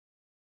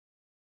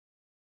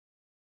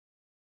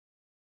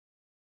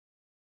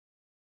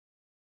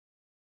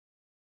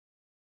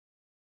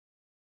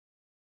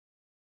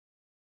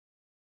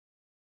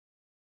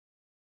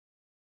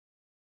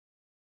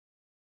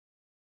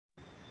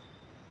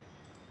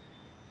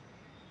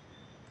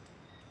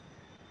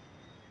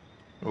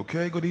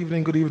Okay, good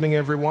evening,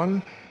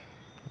 everyone.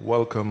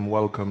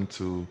 Welcome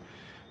to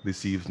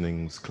this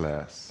evening's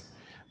class.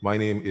 My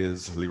name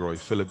is Leroy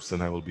Phillips,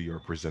 and I will be your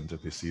presenter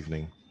this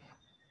evening.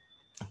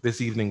 This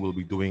evening, we'll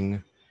be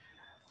doing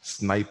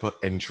sniper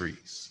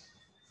entries.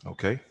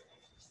 Okay,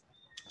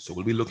 so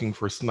we'll be looking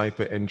for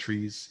sniper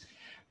entries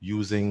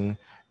using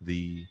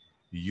the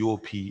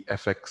UOP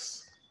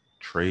FX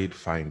Trade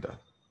Finder.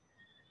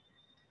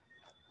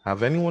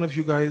 Have any one of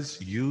you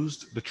guys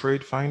used the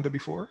Trade Finder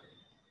before?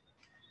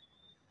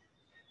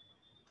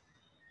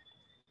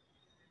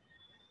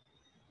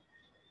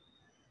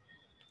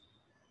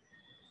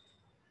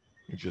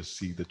 You just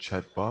see the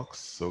chat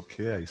box.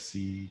 Okay, I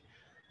see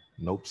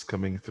Nope's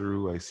coming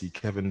through. I see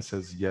Kevin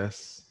says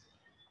yes.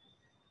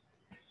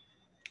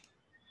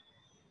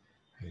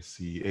 I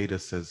see Ada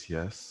says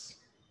yes.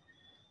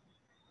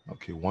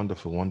 Okay,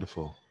 wonderful,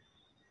 wonderful.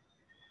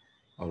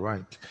 All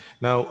right.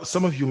 Now,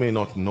 some of you may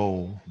not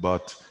know,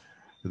 but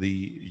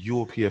the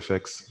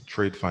UOPFX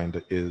Trade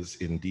Finder is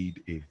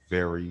indeed a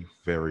very,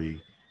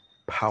 very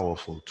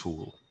powerful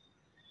tool.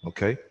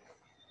 Okay.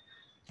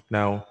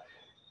 Now,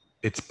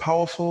 it's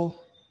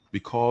powerful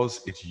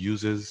because it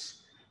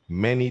uses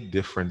many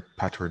different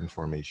pattern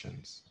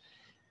formations.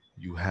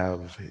 You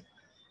have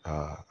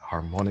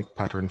harmonic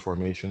pattern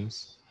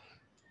formations.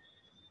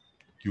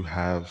 You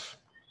have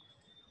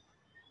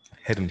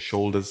head and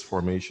shoulders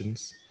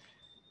formations.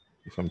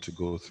 If I'm to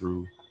go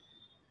through,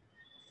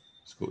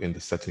 let's go in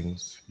the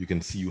settings. You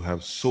can see you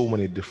have so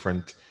many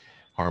different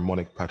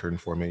harmonic pattern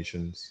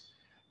formations.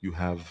 You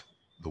have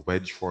the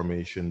wedge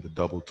formation, the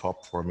double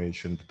top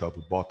formation, the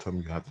double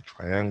bottom, you have the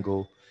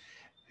triangle.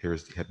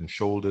 Here's the head and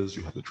shoulders.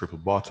 You have the triple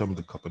bottom,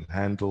 the cup and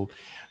handle.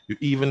 You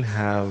even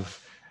have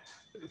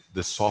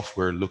the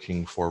software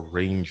looking for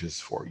ranges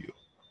for you.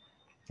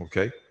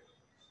 Okay.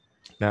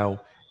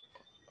 Now,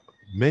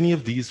 many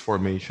of these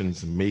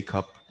formations make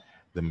up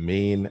the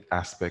main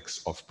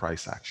aspects of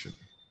price action.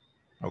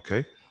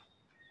 Okay.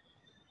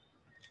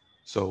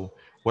 So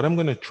what I'm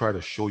going to try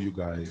to show you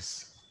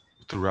guys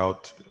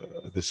throughout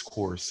this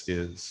course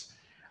is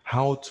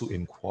how to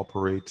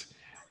incorporate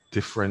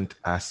different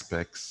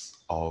aspects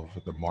of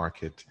the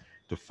market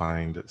to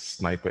find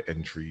sniper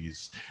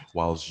entries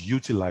whilst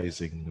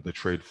utilizing the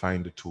Trade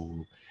Finder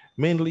tool,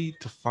 mainly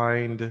to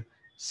find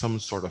some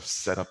sort of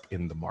setup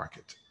in the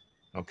market.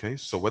 Okay,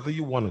 so whether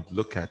you want to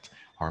look at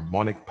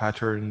harmonic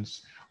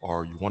patterns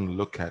or you want to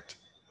look at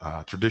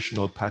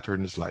traditional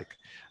patterns like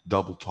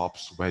double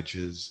tops,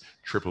 wedges,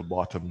 triple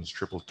bottoms,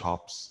 triple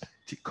tops,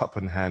 cup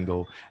and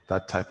handle,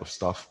 that type of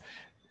stuff,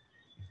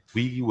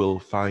 we will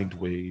find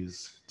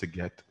ways to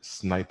get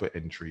sniper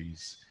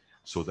entries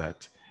so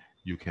that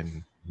you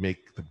can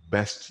make the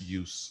best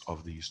use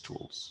of these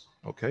tools.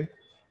 Okay.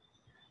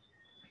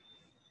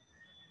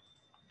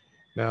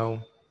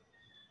 Now,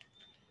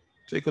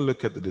 take a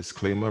look at the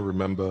disclaimer.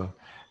 Remember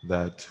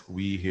that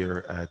we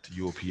here at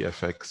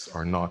UOPFX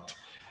are not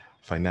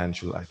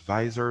financial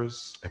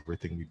advisors.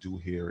 Everything we do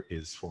here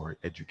is for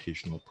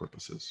educational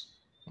purposes.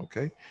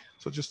 Okay,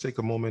 so just take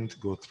a moment to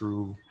go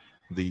through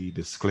the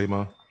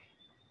disclaimer.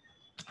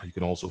 You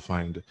can also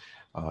find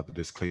the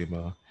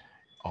disclaimer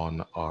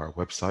on our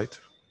website.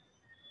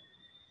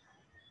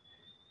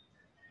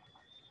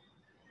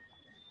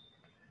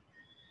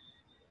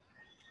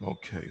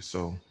 Okay,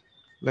 so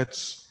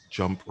let's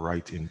jump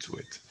right into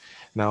it.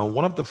 Now,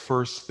 one of the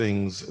first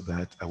things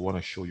that I want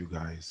to show you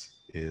guys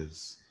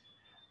is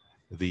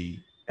the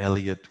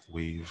Elliott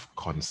wave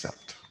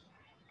concept.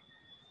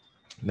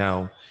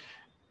 Now,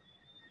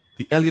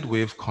 the Elliott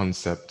wave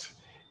concept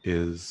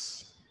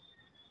is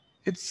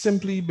it's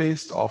simply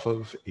based off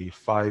of a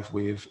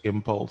 5-wave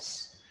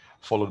impulse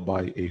followed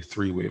by a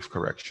 3-wave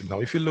correction.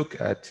 Now, if you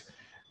look at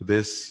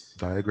this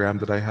diagram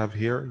that I have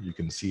here, you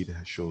can see it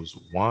shows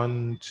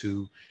 1,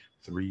 2,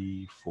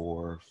 3,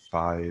 4,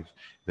 5,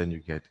 then you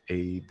get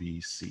A,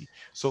 B, C.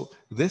 So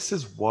this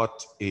is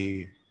what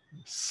a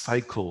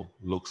cycle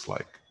looks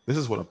like. This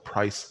is what a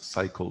price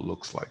cycle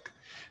looks like.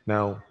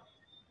 Now,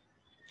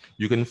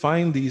 you can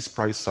find these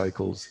price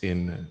cycles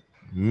in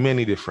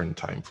many different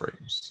time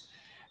frames.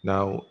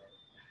 Now,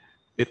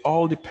 it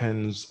all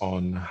depends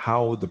on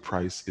how the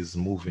price is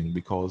moving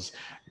because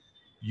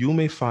you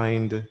may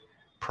find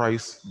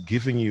price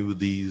giving you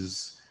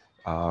these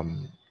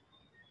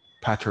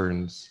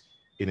patterns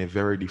in a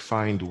very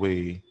defined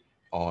way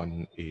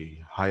on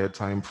a higher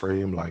time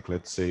frame, like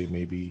let's say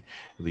maybe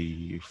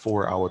the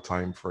 4-hour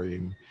time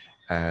frame,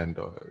 and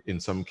in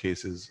some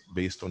cases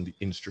based on the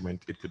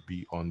instrument it could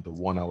be on the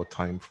 1-hour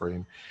time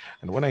frame.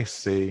 And when I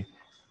say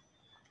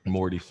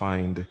more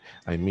defined,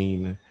 I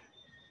mean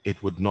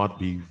it would not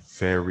be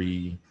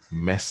very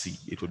messy.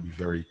 It would be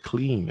very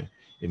clean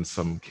in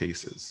some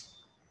cases.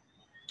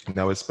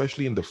 Now,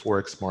 especially in the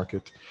Forex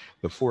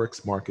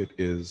market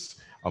is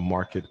a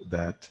market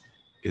that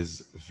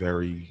is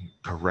very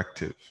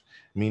corrective,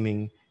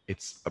 meaning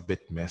it's a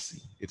bit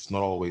messy. It's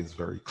not always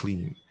very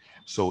clean.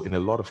 So in a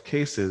lot of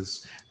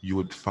cases, you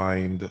would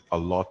find a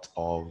lot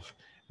of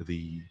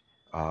the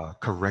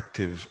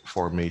corrective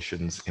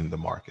formations in the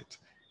market.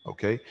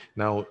 Okay,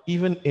 now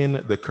even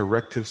in the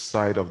corrective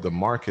side of the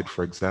market,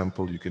 for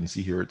example, you can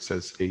see here it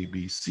says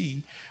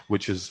ABC,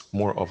 which is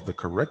more of the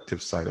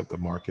corrective side of the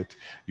market.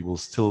 You will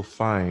still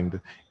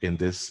find in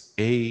this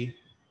A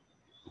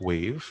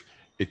wave,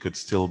 it could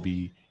still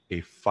be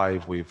a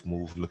 5-wave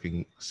move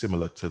looking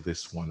similar to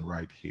this one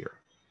right here.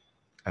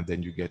 And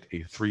then you get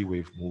a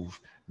 3-wave move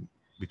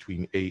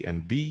between A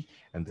and B,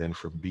 and then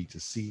from B to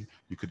C,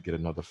 you could get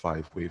another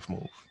 5-wave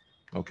move.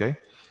 Okay,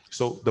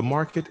 so the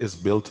market is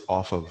built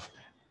off of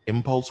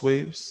impulse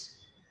waves,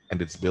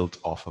 and it's built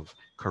off of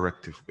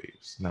corrective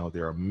waves. Now,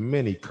 there are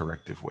many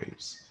corrective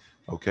waves.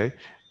 Okay,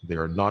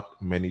 there are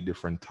not many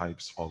different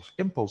types of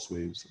impulse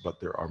waves, but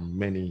there are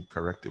many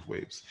corrective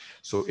waves.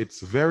 So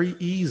it's very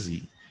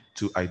easy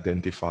to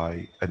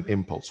identify an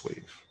impulse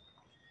wave.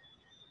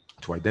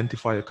 To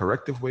identify a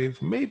corrective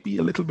wave may be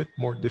a little bit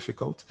more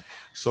difficult.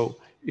 So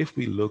if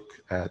we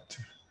look at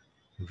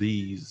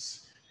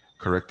these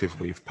corrective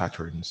wave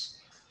patterns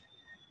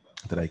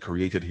that I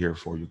created here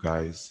for you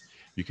guys,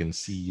 you can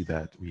see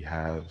that we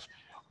have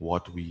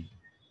what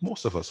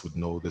most of us would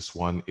know this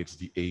one. It's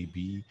the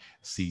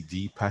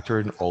ABCD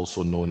pattern,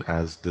 also known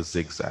as the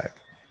zigzag.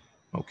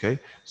 Okay,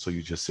 so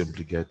you just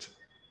simply get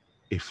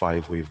a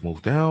 5-wave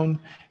move down,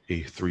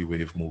 a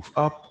 3-wave move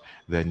up,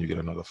 then you get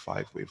another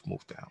 5-wave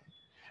move down.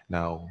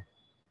 Now,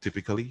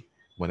 typically,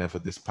 whenever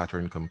this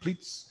pattern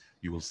completes,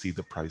 you will see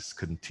the price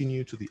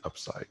continue to the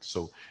upside.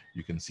 So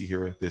you can see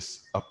here,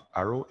 this up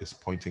arrow is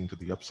pointing to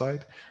the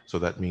upside. So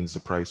that means the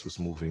price was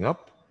moving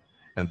up,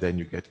 and then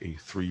you get a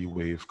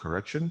 3-wave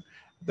correction.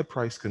 The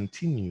price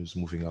continues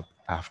moving up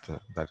after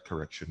that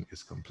correction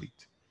is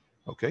complete.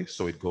 Okay,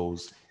 so it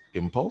goes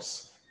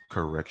impulse,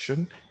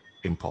 correction,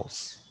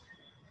 impulse.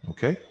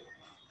 Okay.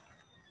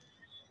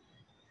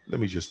 Let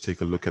me just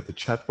take a look at the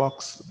chat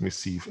box. Let me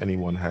see if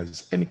anyone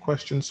has any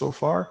questions so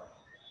far.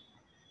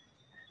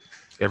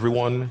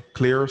 Everyone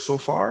clear so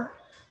far?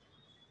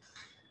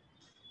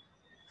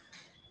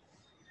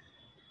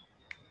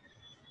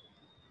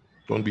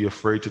 Don't be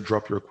afraid to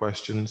drop your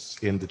questions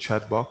in the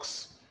chat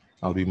box.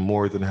 I'll be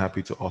more than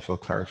happy to offer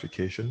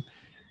clarification.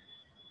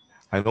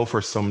 I know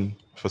for some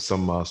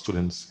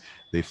students,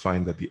 they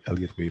find that the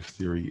Elliott wave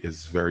theory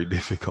is very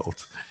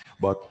difficult,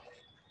 but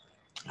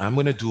I'm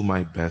going to do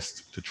my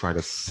best to try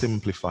to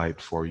simplify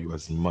it for you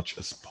as much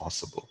as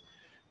possible.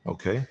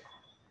 Okay?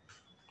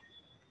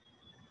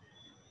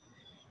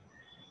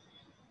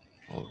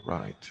 All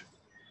right.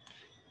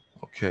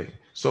 Okay,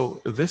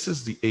 so this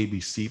is the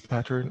ABC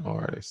pattern. All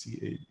right, I see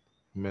a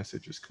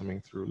message is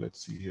coming through.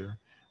 Let's see here.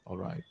 All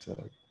right,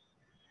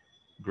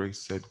 Grace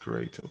said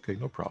great. Okay,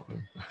 no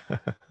problem.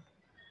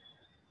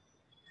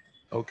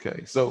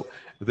 Okay, so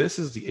this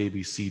is the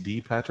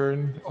ABCD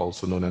pattern,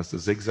 also known as the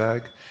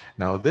zigzag.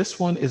 Now, this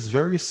one is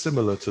very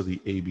similar to the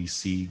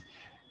ABCD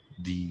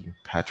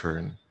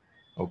pattern.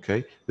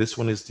 Okay, this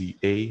one is the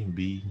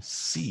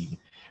ABC.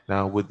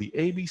 Now, with the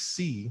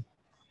ABC,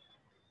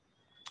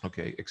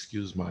 okay,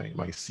 excuse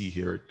my C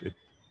here, it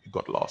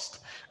got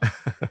lost.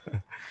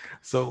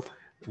 So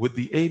with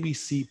the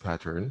ABC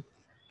pattern,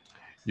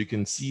 you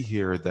can see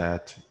here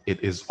that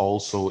it is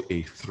also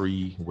a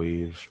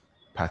 3-wave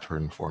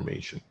pattern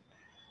formation.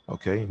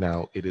 Okay,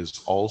 now it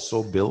is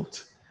also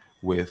built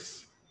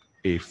with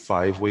a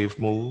 5-wave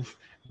move,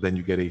 then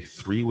you get a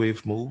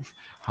 3-wave move.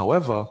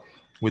 However,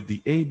 with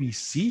the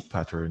ABC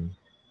pattern,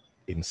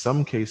 in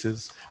some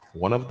cases,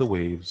 one of the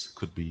waves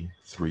could be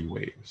 3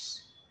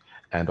 waves.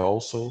 And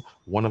also,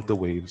 one of the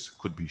waves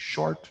could be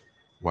short,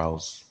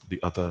 whilst the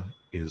other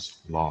is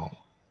long.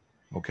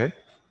 Okay?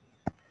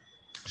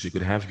 So you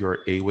could have your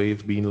A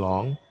wave being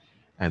long,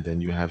 and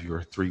then you have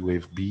your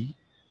 3-wave B,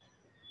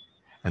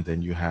 and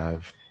then you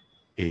have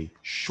a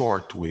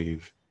short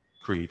wave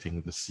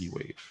creating the C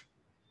wave.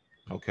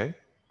 Okay?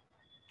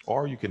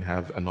 Or you can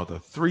have another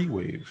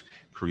 3-wave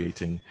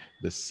creating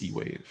the C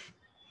wave.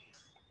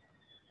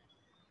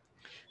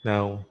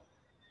 Now,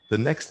 the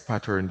next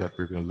pattern that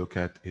we're going to look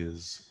at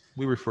is,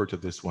 we refer to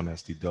this one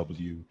as the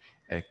WXY.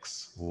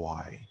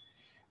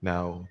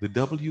 Now, the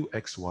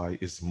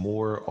WXY is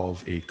more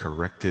of a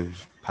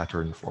corrective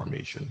pattern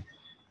formation.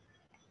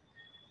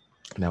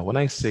 Now, when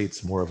I say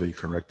it's more of a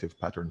corrective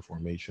pattern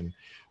formation,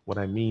 what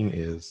I mean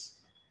is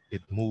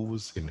it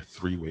moves in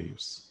 3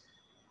 waves.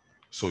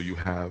 So you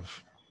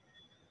have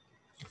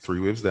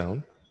 3 waves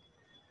down,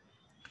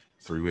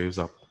 3 waves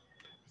up,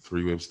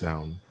 3 waves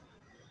down,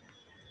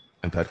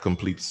 and that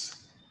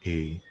completes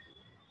a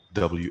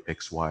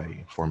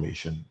WXY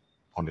formation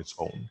on its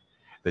own.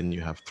 Then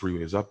you have 3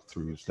 waves up,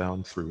 3 waves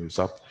down, 3 waves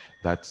up.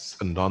 That's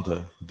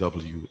another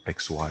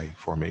WXY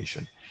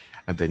formation.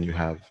 And then you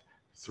have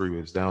 3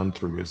 waves down,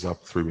 3 waves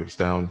up, 3 waves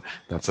down.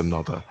 That's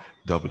another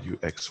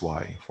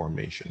WXY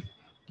formation.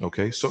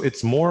 Okay, so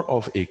it's more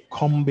of a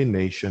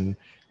combination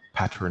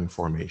pattern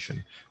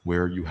formation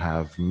where you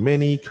have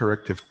many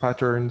corrective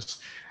patterns.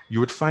 You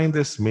would find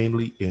this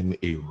mainly in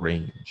a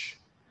range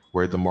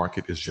where the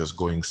market is just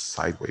going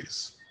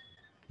sideways.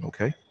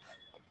 Okay.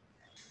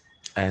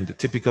 And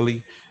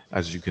typically,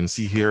 as you can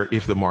see here,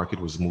 if the market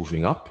was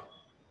moving up,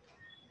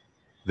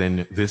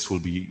 then this will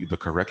be the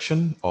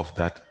correction of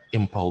that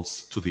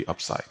impulse to the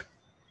upside.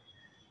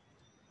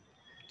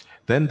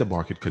 Then the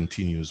market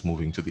continues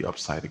moving to the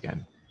upside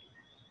again.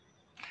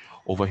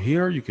 Over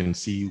here, you can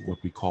see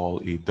what we call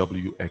a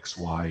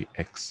WXYXZ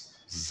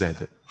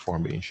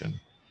formation.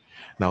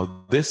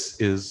 Now, this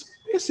is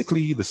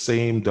basically the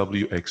same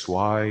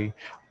WXY,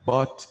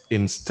 but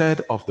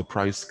instead of the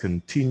price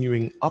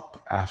continuing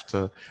up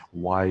after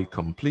Y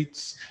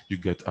completes, you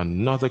get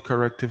another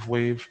corrective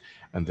wave,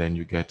 and then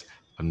you get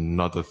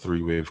another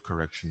three-wave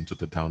correction to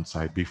the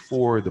downside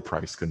before the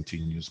price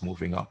continues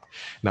moving up.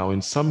 Now,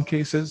 in some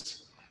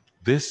cases,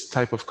 this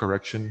type of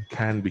correction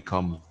can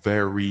become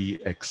very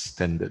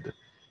extended,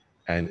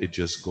 and it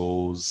just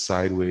goes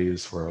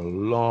sideways for a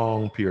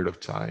long period of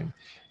time.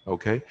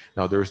 Okay,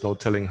 now there's no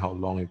telling how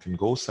long it can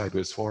go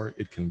sideways for.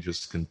 It can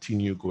just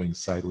continue going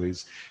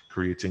sideways,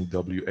 creating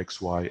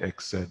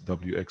WXYXZ,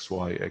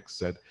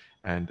 WXYXZ,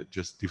 and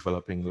just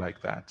developing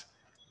like that.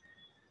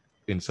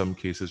 In some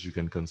cases, you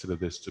can consider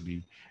this to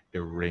be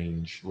a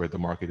range where the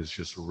market is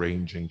just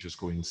ranging, just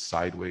going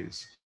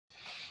sideways.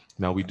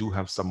 Now, we do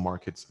have some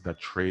markets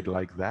that trade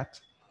like that,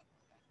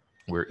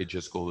 where it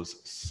just goes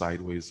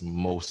sideways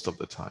most of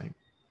the time.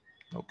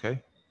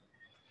 Okay.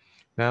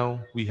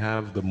 Now we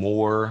have the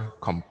more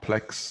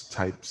complex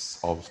types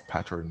of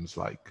patterns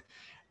like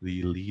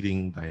the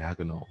leading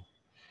diagonal.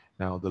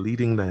 Now the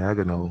leading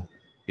diagonal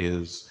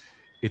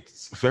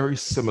it's very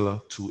similar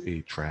to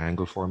a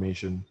triangle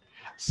formation.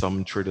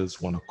 Some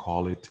traders want to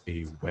call it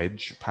a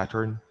wedge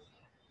pattern.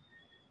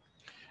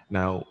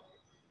 Now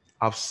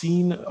I've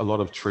seen a lot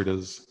of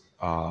traders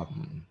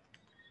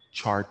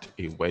chart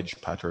a wedge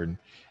pattern,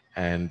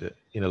 and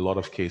in a lot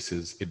of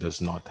cases it does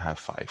not have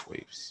 5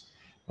 waves.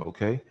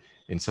 Okay,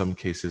 in some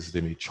cases they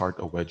may chart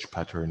a wedge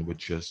pattern with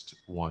just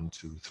 1,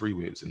 2, 3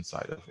 waves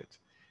inside of it.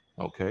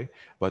 Okay,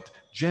 but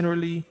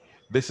generally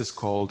this is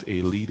called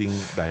a leading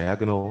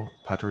diagonal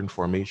pattern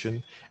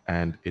formation,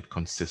 and it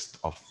consists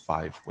of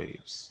 5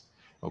 waves.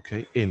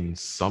 Okay, in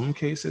some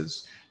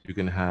cases you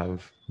can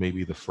have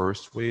maybe the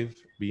first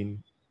wave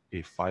being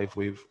a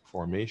 5-wave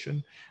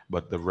formation,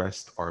 but the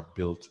rest are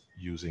built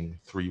using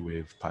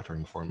 3-wave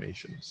pattern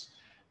formations.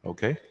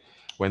 Okay,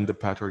 when the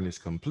pattern is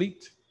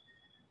complete,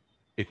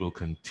 it will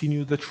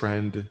continue the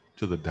trend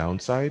to the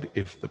downside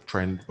if the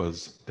trend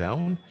was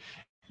down.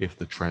 If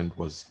the trend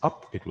was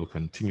up, it will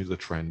continue the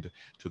trend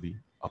to the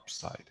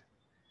upside.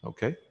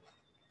 Okay,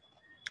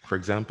 for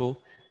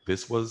example,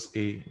 this was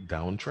a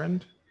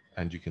downtrend,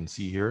 and you can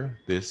see here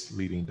this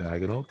leading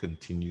diagonal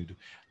continued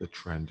the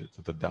trend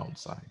to the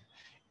downside.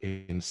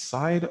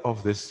 Inside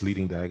of this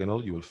leading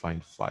diagonal, you will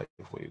find 5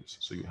 waves.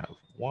 So you have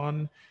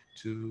 1,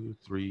 2,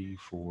 3,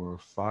 4,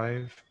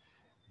 5.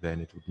 Then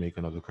it would make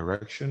another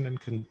correction and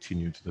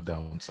continue to the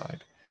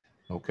downside.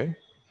 Okay.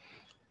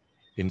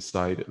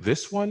 Inside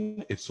this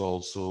one, it's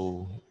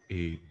also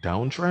a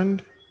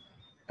downtrend.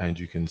 And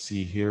you can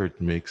see here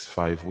it makes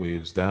 5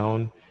 waves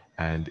down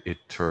and it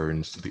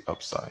turns to the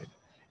upside.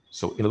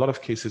 So in a lot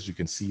of cases, you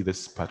can see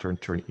this pattern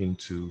turn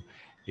into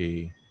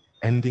a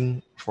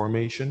ending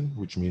formation,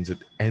 which means it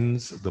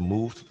ends the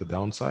move to the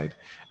downside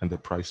and the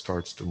price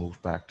starts to move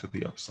back to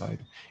the upside.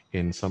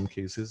 In some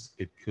cases,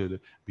 it could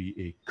be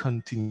a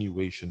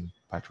continuation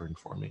pattern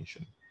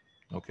formation.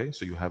 Okay,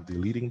 so you have the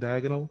leading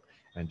diagonal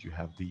and you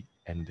have the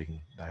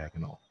ending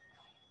diagonal.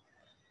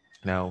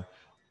 Now,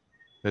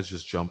 let's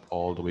just jump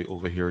all the way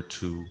over here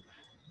to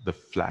the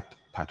flat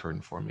pattern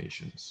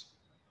formations.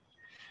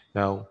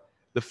 Now,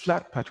 the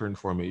flat pattern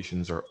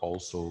formations are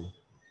also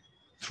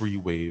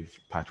 3-wave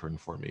pattern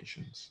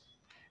formations.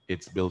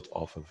 It's built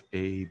off of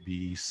A,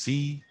 B,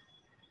 C,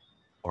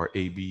 or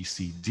A, B,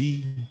 C,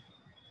 D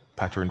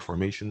pattern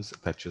formations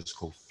that just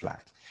go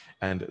flat.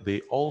 And they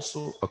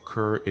also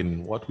occur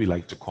in what we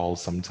like to call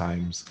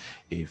sometimes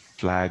a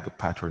flag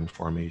pattern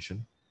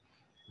formation.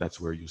 That's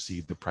where you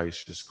see the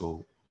price just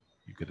go,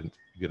 you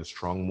get a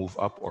strong move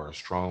up or a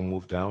strong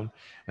move down,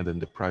 and then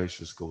the price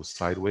just goes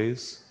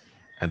sideways,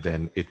 and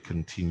then it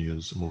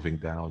continues moving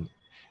down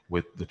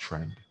with the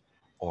trend.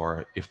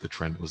 Or if the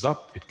trend was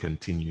up, it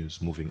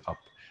continues moving up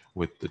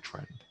with the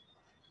trend.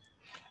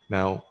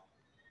 Now,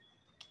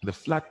 the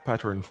flat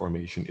pattern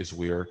formation is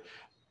where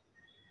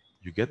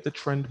you get the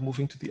trend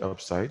moving to the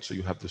upside. So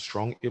you have the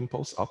strong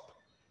impulse up,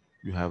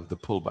 you have the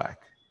pullback.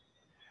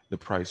 The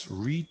price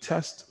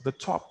retests the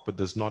top, but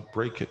does not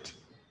break it.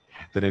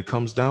 Then it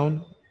comes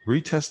down,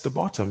 retests the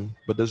bottom,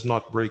 but does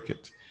not break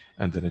it.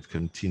 And then it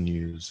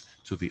continues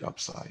to the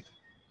upside.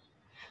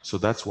 So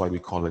that's why we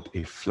call it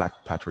a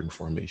flat pattern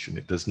formation.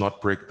 It does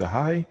not break the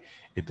high,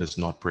 it does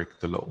not break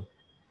the low.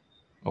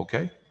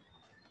 Okay?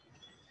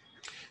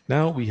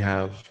 Now we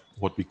have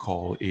what we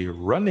call a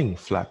running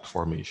flat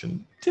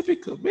formation,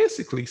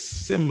 basically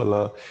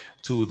similar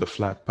to the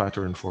flat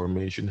pattern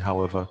formation.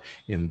 However,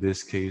 in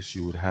this case,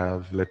 you would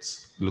have,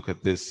 let's look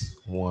at this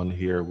one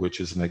here,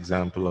 which is an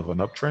example of an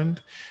uptrend.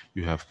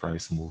 You have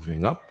price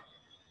moving up.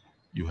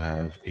 You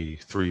have a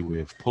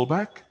 3-wave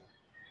pullback.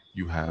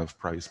 You have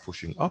price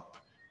pushing up,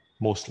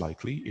 most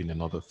likely in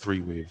another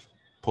 3-wave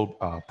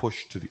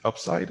push to the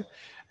upside.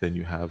 Then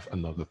you have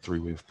another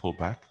 3-wave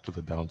pullback to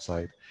the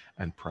downside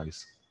and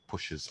price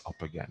pushes up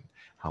again.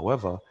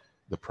 However,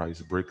 the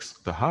price breaks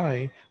the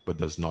high, but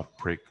does not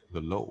break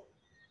the low,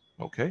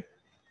 okay?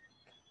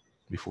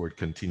 Before it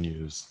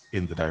continues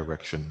in the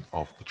direction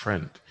of the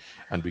trend.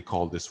 And we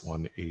call this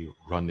one a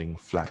running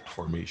flat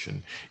formation.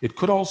 It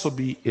could also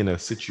be in a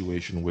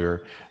situation where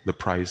the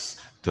price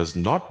does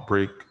not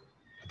break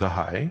the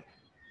high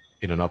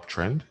in an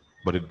uptrend,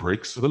 but it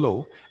breaks the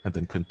low and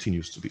then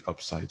continues to the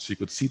upside. So you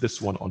could see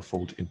this one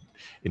unfold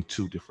in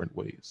two different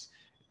ways.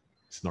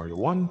 Scenario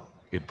one,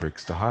 it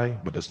breaks the high,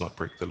 but does not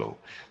break the low.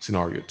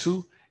 Scenario two,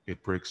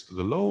 it breaks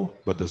the low,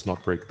 but does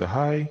not break the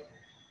high,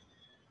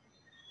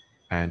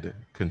 and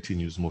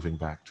continues moving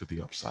back to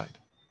the upside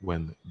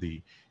when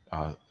the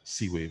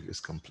C wave is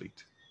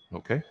complete.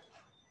 Okay.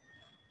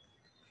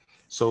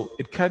 So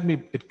it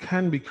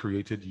can be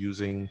created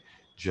using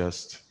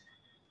just,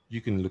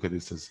 you can look at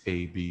this as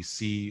A, B,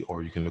 C,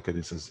 or you can look at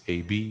this as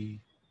A, B,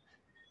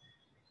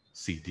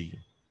 C, D.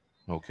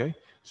 Okay.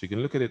 So you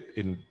can look at it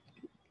in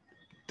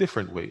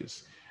different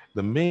ways.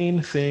 The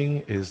main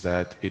thing is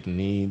that it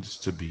needs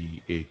to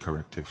be a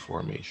corrective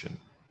formation.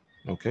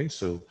 Okay,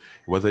 so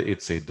whether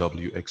it's a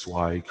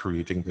WXY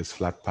creating this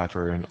flat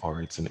pattern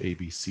or it's an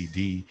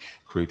ABCD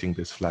creating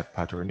this flat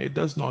pattern, it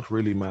does not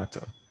really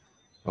matter.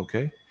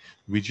 Okay,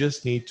 we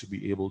just need to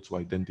be able to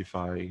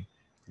identify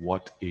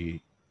what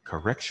a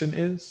correction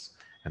is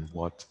and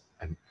what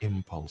an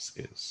impulse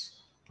is.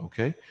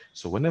 Okay,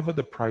 so whenever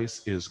the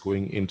price is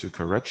going into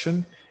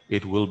correction,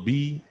 it will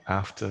be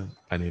after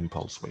an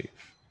impulse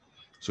wave.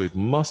 So it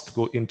must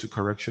go into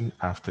correction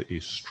after a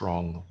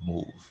strong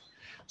move.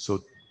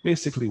 So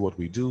basically what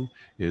we do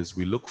is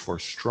we look for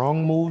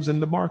strong moves in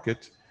the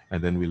market,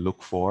 and then we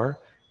look for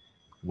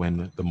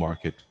when the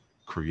market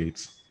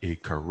creates a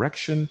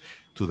correction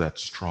to that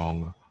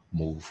strong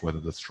move, whether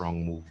the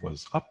strong move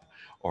was up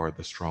or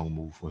the strong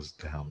move was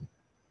down.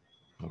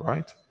 All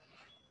right.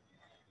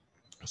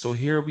 So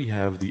here we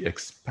have the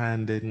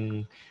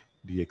expanding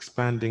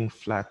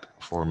flat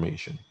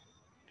formation.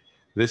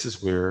 This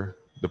is where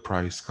the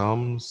price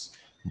comes,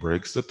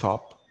 breaks the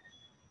top,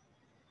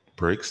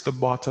 breaks the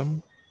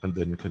bottom, and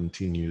then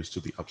continues to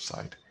the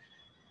upside.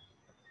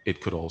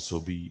 It could also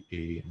be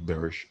a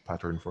bearish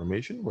pattern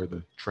formation where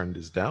the trend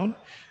is down.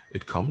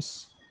 It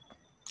comes,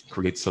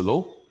 creates a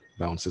low,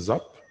 bounces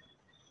up,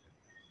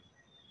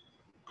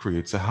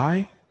 creates a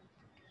high,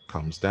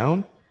 comes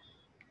down,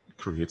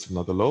 creates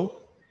another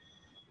low.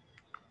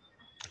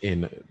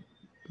 In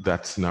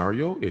that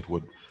scenario, it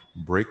would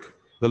break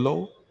the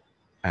low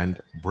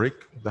and break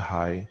the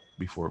high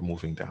before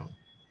moving down.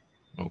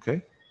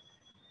 Okay.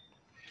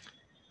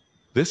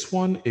 This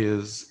one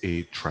is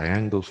a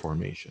triangle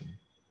formation.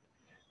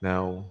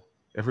 Now,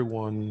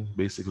 everyone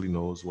basically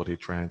knows what a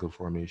triangle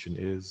formation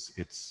is.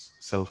 It's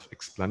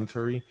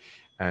self-explanatory,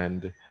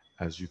 and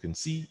as you can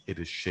see, it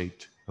is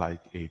shaped like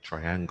a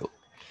triangle.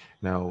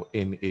 Now,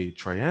 in a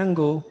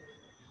triangle,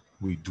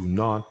 we do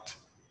not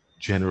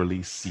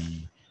generally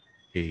see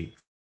a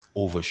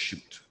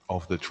overshoot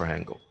of the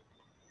triangle,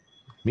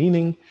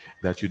 meaning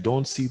that you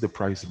don't see the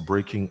price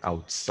breaking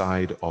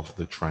outside of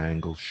the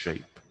triangle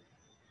shape.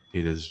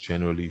 It is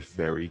generally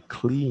very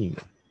clean,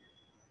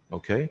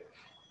 okay?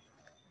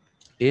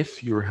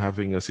 If you're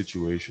having a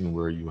situation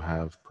where you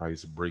have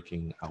price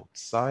breaking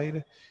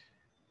outside,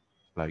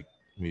 like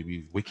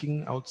maybe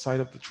wicking outside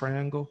of the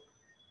triangle,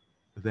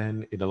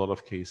 then in a lot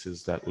of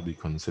cases that would be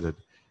considered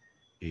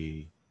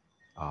a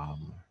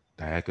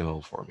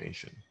diagonal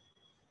formation.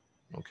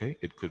 Okay,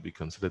 it could be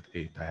considered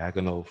a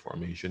diagonal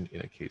formation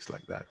in a case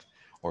like that,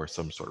 or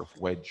some sort of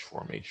wedge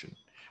formation.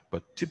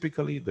 But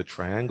typically the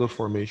triangle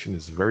formation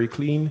is very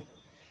clean,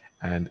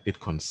 and it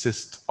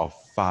consists of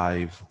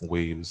 5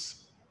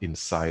 waves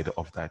inside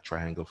of that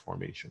triangle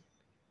formation.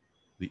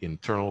 The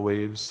internal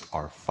waves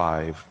are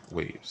 5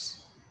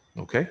 waves.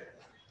 Okay,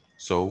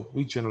 so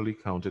we generally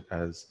count it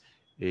as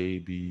A,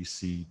 B,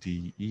 C,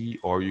 D, E,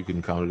 or you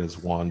can count it as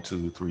 1,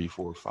 2, 3,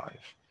 4,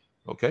 5.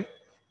 Okay,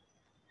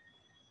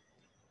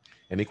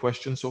 any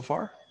questions so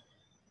far?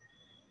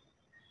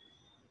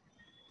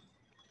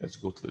 Let's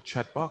go to the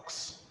chat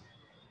box.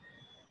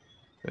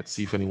 Let's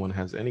see if anyone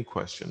has any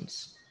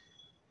questions.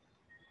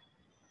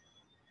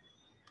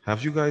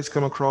 Have you guys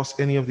come across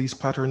any of these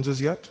patterns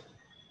as yet?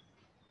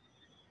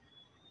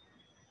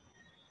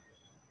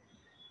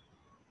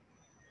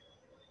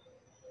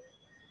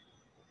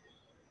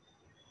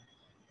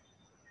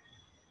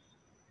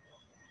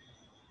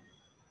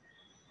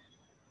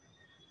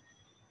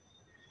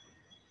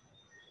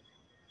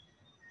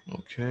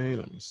 Okay,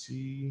 let me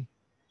see.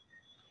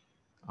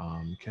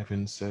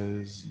 Kevin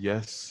says,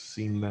 yes,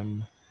 seen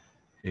them.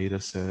 Ada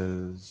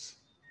says,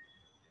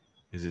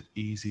 is it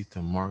easy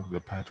to mark the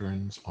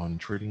patterns on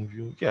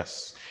TradingView?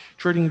 Yes,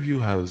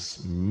 TradingView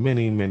has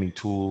many, many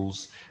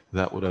tools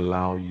that would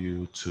allow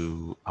you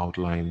to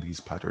outline these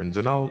patterns,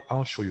 and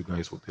I'll show you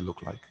guys what they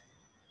look like.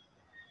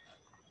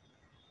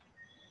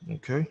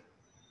 Okay.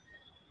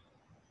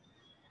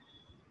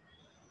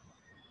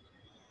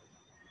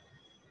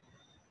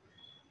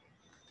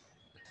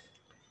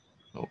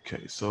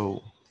 Okay,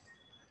 so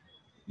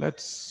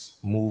let's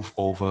move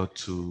over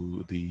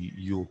to the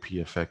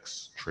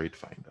UOPFX trade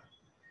finder.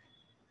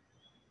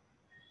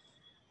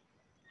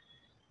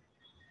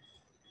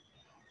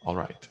 All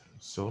right,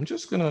 so I'm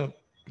just gonna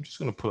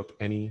put up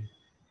any.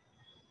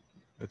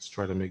 Let's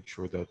try to make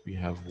sure that we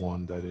have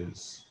one that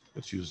is,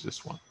 let's use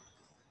this one.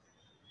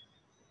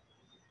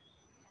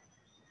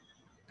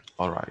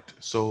 All right,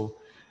 so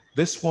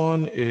this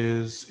one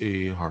is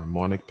a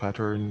harmonic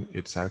pattern.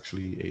 It's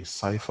actually a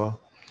cipher.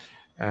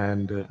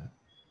 And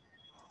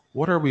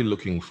what are we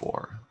looking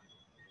for?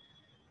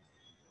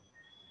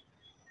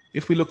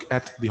 If we look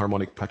at the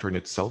harmonic pattern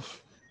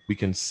itself, we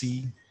can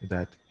see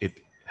that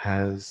it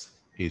has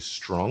a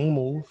strong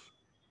move.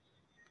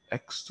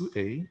 X to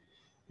A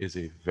is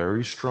a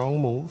very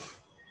strong move.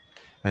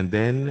 And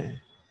then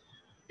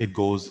it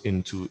goes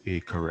into a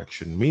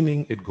correction,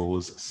 meaning it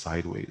goes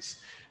sideways.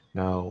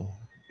 Now,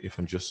 if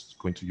I'm just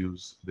going to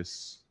use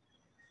this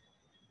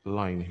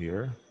line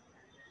here,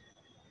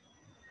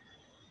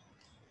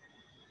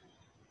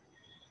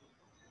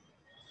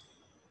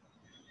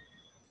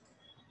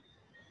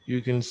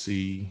 you can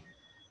see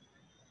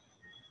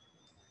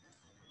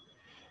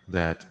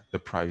that the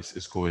price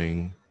is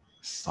going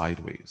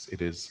sideways.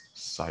 It is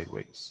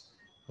sideways.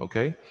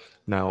 Okay.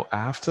 Now,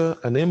 after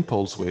an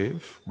impulse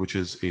wave, which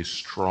is a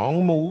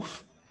strong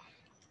move,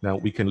 now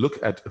we can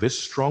look at this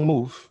strong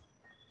move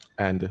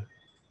and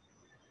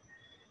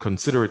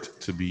consider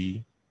it to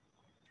be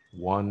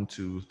 1,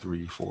 2,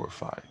 3, 4,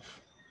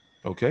 5.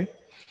 Okay.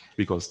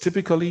 Because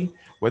typically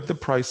when the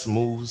price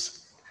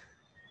moves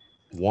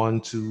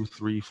 1, 2,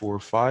 3, 4,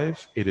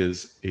 5, it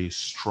is a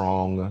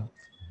strong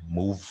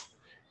move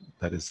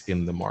that is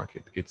in the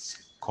market.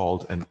 It's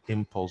called an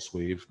impulse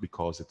wave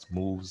because it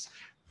moves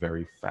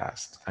very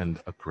fast and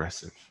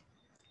aggressive.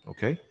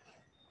 Okay.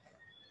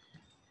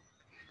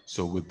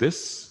 So with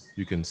this,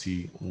 you can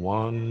see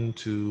 1,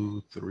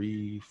 2,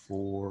 3,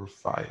 4,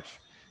 5.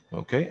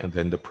 Okay. And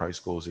then the price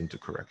goes into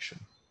correction.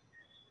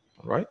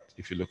 All right.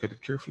 If you look at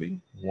it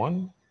carefully,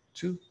 1,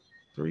 2,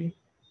 3,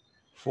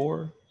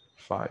 4,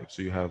 5.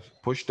 So you have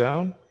push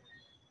down,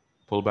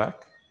 pull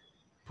back,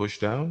 push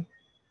down,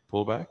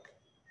 pull back,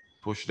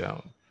 push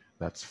down.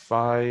 That's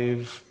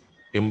 5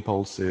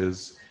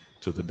 impulses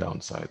to the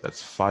downside.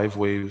 That's 5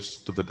 waves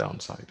to the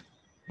downside.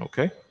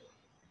 Okay.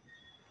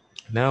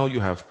 Now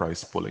you have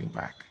price pulling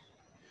back.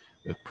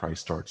 The price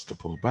starts to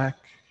pull back.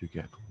 You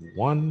get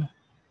 1,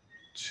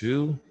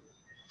 2,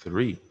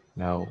 3.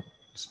 Now,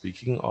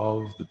 speaking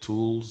of the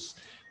tools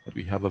that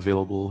we have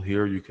available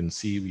here, you can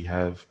see we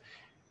have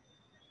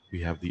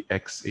the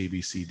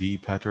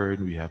XABCD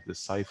pattern, we have the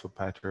cipher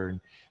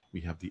pattern,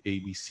 we have the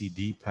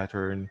ABCD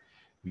pattern,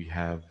 we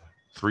have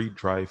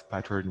 3-drive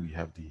pattern, we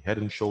have the head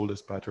and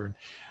shoulders pattern,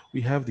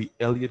 we have the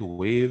Elliott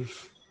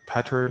wave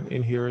pattern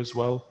in here as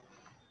well.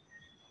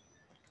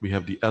 We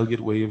have the Elliott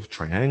wave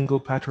triangle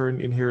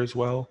pattern in here as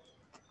well.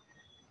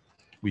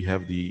 We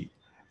have the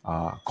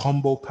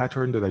combo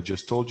pattern that I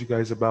just told you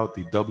guys about,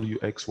 the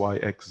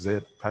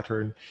WXYXZ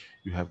pattern.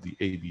 You have the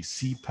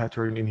ABC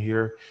pattern in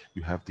here.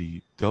 You have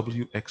the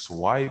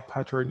WXY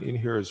pattern in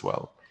here as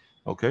well.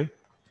 Okay.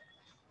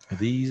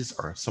 These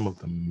are some of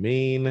the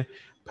main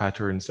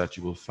patterns that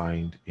you will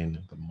find in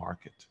the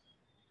market.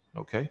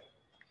 Okay.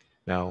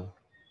 Now,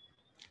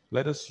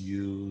 let's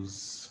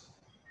use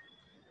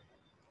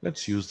the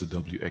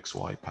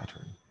WXY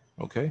pattern.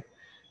 Okay.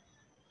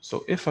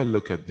 So if I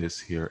look at this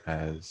here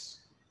as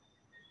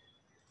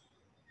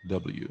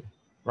W,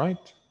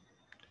 right?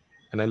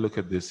 And I look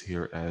at this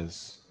here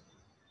as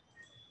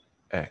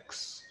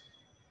X.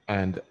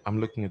 And I'm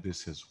looking at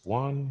this as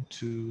 1,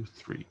 2,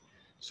 3.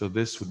 So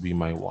this would be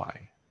my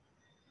Y.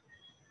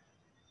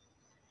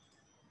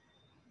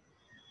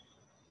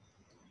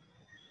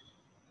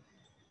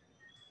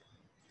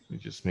 Let me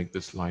just make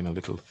this line a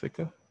little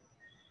thicker.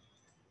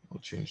 I'll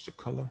change the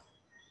color.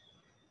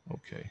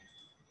 Okay.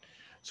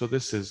 So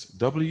this is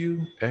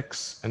W,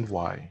 X, and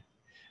Y.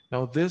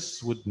 Now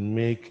this would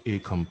make a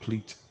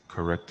complete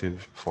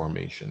corrective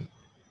formation.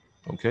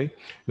 Okay.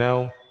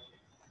 Now,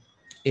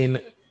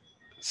 in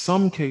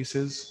some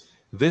cases,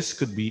 this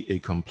could be a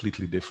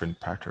completely different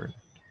pattern,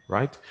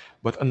 right?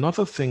 But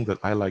another thing that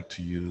I like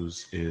to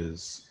use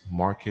is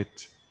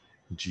market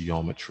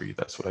geometry.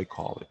 That's what I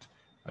call it.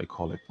 I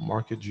call it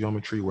market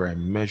geometry, where I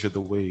measure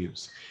the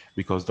waves,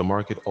 because the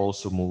market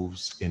also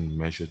moves in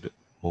measured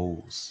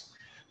moves.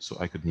 So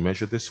I could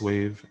measure this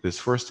wave, this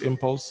first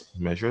impulse,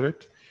 measure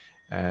it,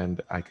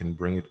 and I can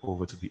bring it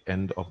over to the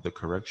end of the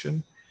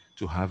correction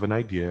to have an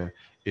idea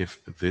if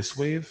this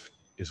wave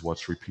is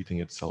what's repeating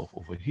itself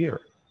over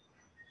here.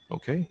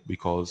 Okay,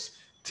 because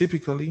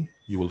typically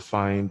you will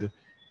find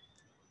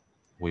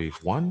wave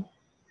 1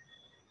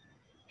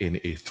 in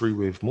a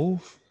 3-wave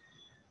move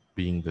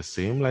being the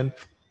same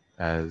length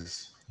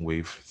as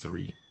wave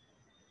 3.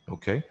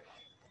 Okay,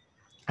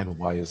 and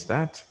why is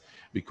that?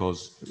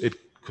 Because it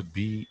could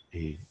be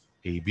a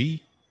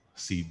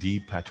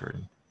ABCD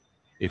pattern.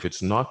 If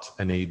it's not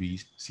an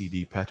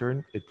ABCD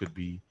pattern, it could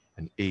be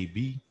an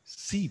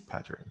ABC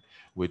pattern,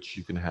 which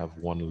you can have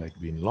one leg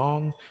being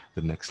long,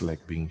 the next leg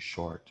being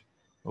short.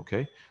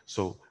 Okay,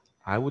 so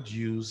I would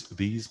use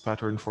these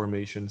pattern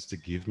formations to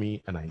give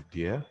me an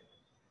idea,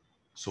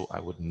 so I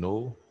would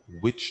know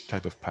which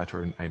type of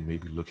pattern I may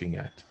be looking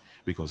at,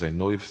 because I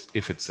know if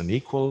it's an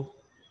equal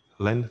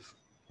length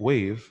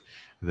wave,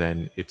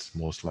 then it's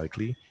most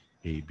likely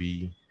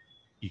AB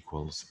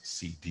equals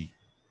CD.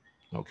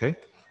 Okay,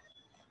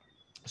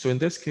 so in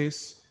this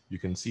case, you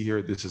can see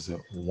here, this is a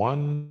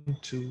 1,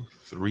 2,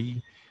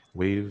 3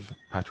 wave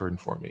pattern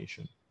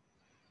formation.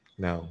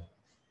 Now,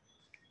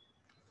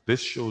 this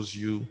shows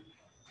you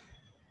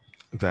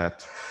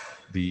that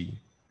the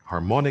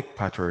harmonic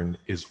pattern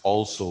is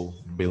also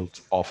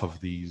built off of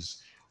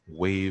these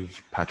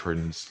wave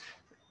patterns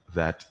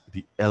that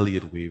the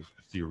Elliott wave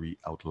theory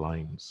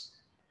outlines.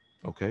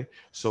 Okay,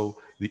 so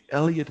the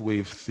Elliott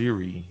wave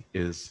theory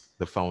is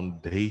the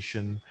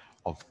foundation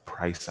of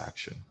price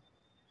action.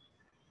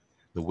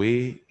 The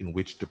way in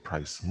which the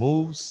price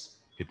moves,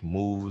 it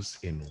moves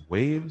in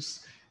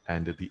waves,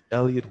 and the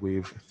Elliott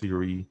wave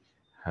theory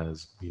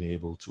has been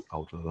able to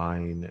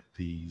outline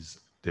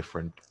these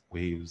different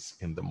waves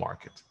in the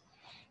market.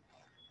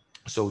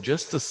 So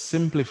just to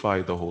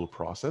simplify the whole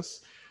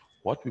process,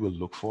 what we will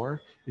look for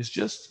is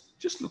just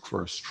look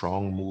for a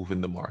strong move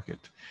in the market.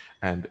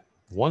 And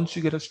once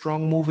you get a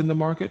strong move in the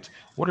market,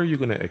 what are you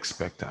going to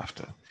expect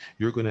after?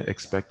 You're going to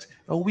expect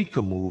a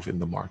weaker move in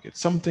the market,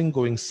 something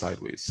going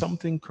sideways,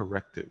 something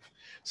corrective,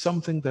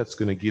 something that's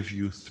going to give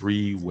you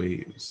three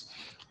waves.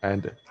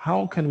 And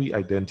how can we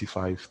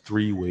identify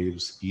three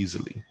waves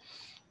easily?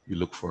 You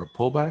look for a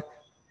pullback,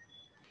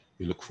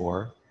 you look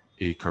for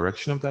a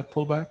correction of that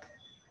pullback,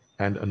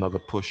 and another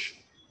push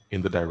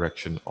in the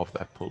direction of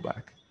that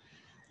pullback.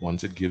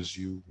 Once it gives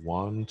you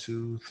 1,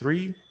 2,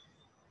 3,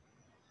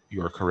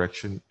 your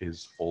correction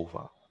is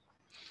over.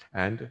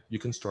 And you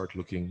can start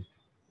looking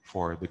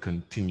for the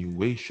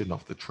continuation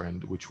of the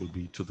trend, which will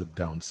be to the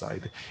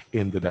downside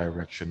in the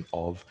direction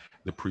of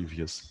the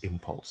previous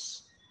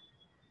impulse.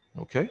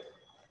 Okay?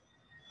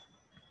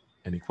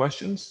 Any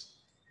questions?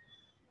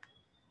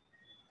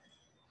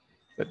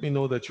 Let me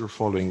know that you're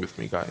following with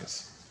me,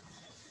 guys.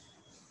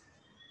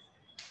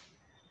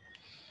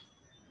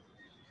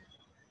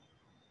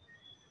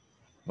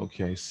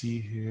 Okay, I see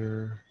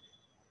here.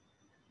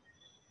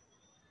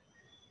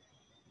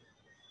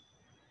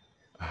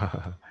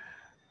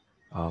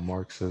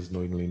 Mark says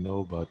knowingly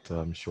no, but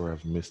I'm sure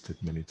I've missed it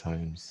many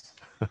times.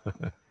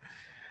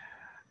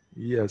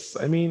 Yes,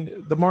 I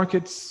mean, the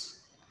markets,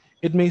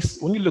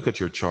 when you look at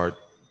your chart,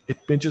 it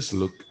may just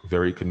look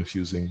very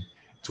confusing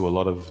to a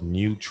lot of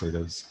new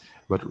traders,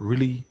 but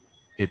really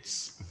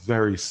it's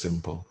very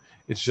simple.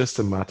 It's just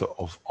a matter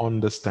of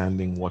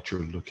understanding what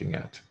you're looking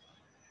at.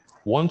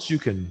 Once you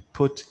can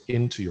put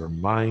into your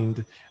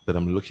mind that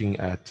I'm looking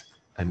at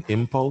an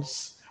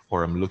impulse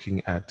or I'm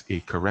looking at a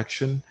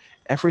correction,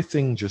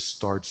 everything just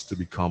starts to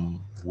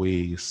become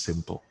way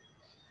simple.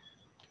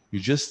 You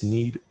just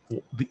need,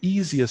 the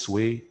easiest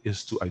way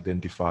is to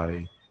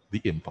identify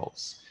the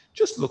impulse.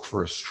 Just look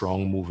for a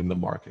strong move in the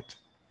market.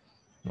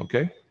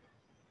 Okay?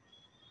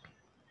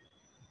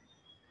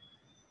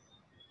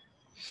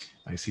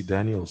 I see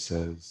Daniel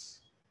says,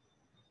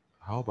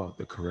 how about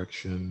the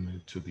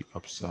correction to the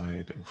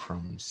upside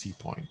from C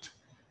point?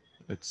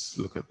 Let's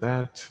look at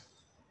that.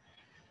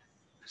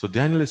 So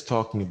Daniel is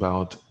talking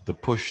about the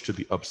push to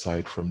the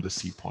upside from the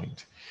C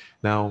point.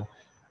 Now,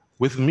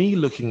 with me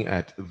looking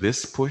at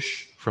this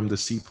push from the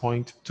C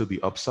point to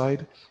the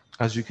upside,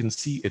 as you can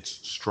see, it's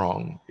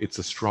strong. It's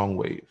a strong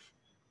wave,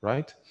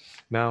 right?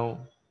 Now,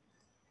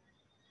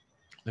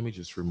 let me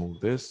just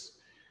remove this.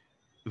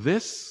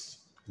 This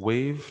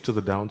wave to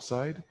the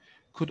downside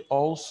could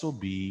also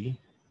be,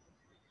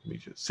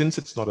 since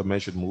it's not a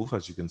measured move,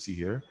 as you can see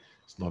here,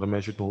 it's not a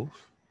measured move.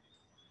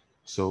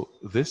 So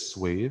this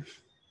wave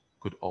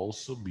could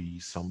also be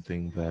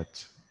something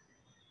that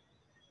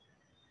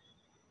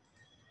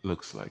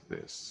looks like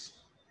this.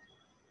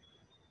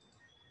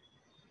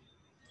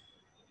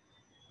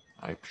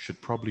 I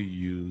should probably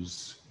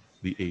use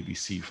the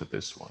ABC for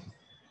this one.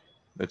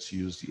 Let's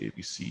use the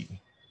ABC.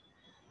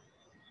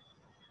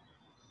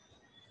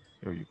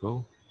 There you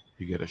go.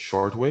 You get a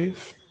short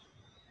wave.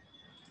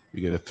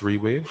 You get a three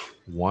wave.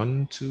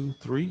 1, 2,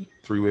 3.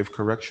 Three-wave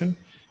correction.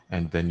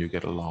 And then you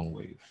get a long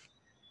wave.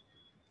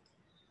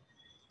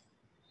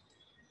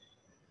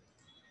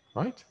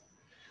 Right?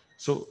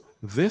 So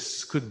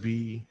this could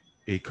be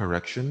a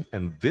correction,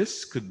 and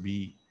this could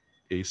be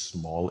a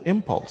small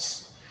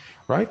impulse,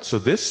 right? So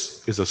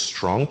this is a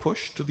strong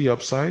push to the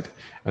upside,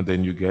 and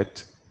then you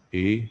get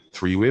a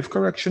three-wave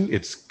correction.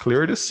 It's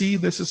clear to see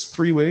this is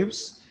three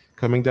waves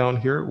coming down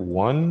here.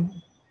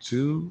 1,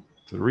 2,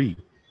 3.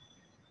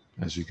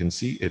 As you can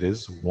see, it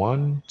is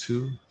 1,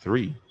 2,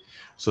 3.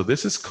 So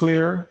this is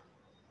clear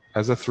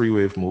as a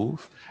three-wave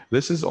move.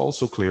 This is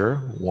also clear,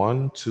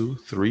 1, 2,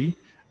 3,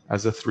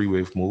 as a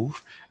three-wave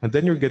move. And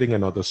then you're getting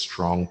another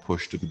strong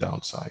push to the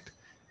downside.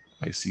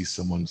 I see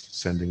someone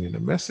sending in a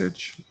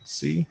message. Let's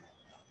see.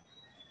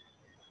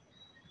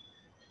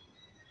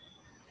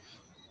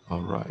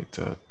 All right,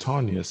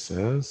 Tanya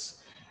says,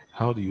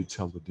 how do you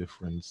tell the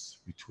difference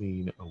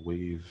between a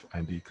wave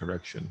and a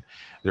correction?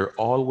 They're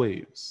all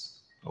waves.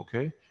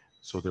 Okay,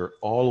 so they're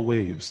all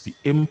waves. The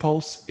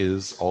impulse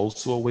is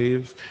also a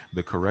wave.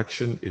 The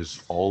correction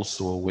is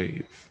also a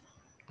wave.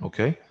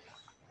 Okay,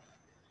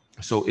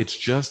 so it's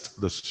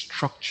just the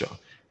structure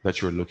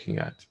that you're looking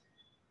at.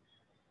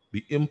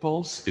 The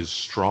impulse is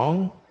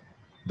strong,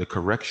 the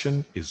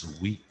correction is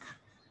weak.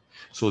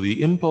 So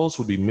the impulse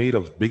would be made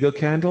of bigger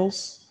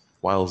candles,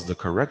 whilst the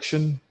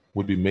correction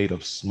would be made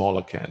of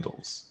smaller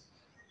candles.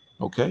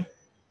 Okay?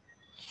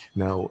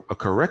 Now, a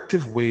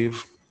corrective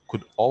wave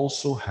could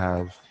also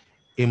have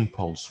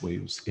impulse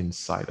waves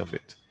inside of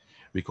it,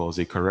 because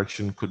a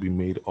correction could be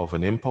made of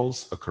an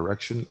impulse, a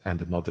correction,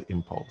 and another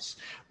impulse.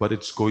 But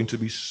it's going to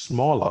be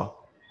smaller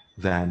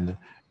than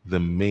the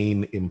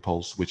main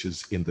impulse, which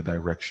is in the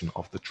direction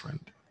of the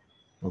trend.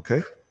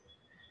 Okay?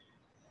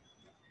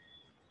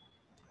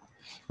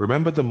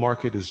 Remember, the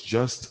market is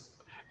just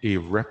a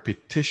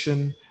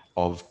repetition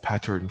of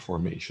pattern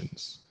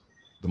formations.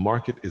 The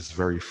market is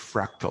very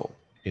fractal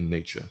in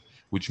nature,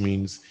 which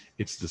means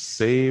it's the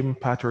same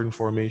pattern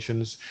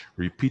formations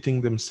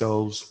repeating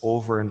themselves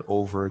over and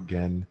over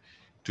again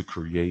to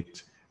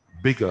create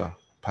bigger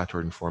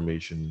pattern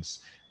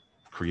formations,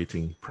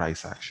 creating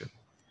price action.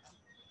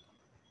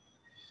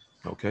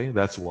 Okay,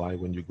 that's why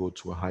when you go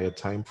to a higher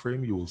time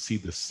frame, you will see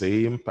the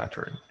same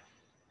pattern.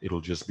 It'll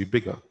just be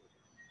bigger.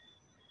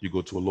 You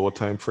go to a lower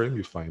time frame,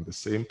 you find the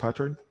same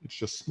pattern, it's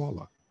just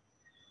smaller.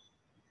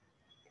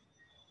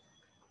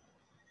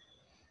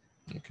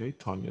 Okay,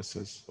 Tanya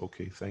says,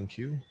 okay, thank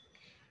you.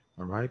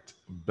 All right,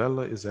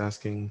 Bella is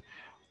asking,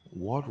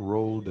 what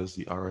role does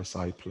the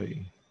RSI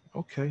play?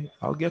 Okay,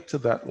 I'll get to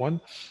that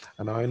one.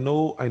 And I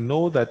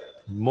know that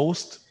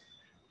most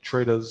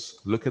traders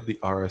look at the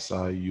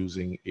RSI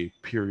using a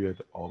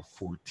period of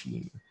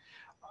 14.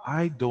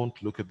 I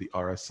don't look at the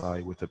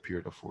RSI with a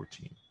period of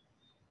 14.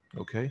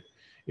 Okay,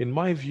 in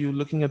my view,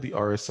 looking at the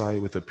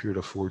RSI with a period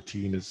of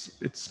 14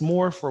 it's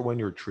more for when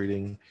you're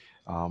trading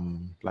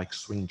like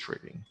swing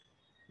trading.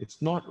 It's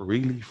not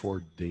really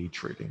for day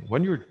trading.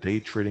 When you're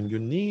day trading, you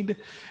need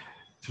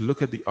to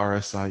look at the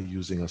RSI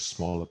using a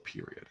smaller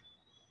period.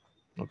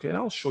 Okay, and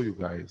I'll show you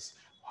guys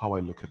how I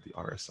look at the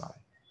RSI.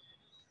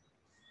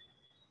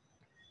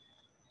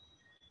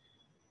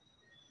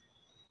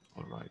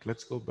 All right,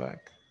 let's go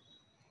back.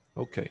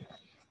 Okay.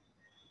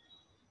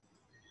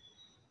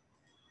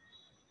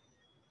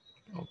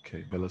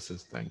 Okay, Bella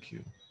says thank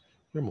you.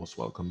 You're most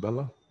welcome,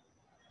 Bella.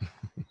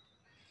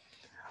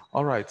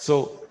 All right,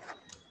 so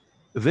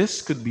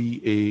this could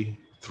be a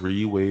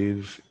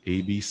three-wave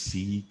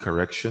ABC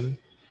correction,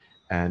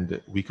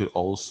 and we could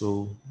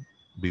also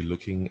be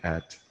looking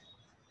at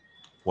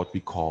what we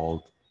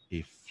call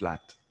a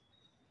flat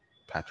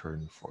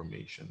pattern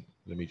formation.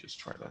 Let me just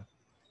try to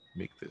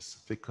make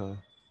this thicker,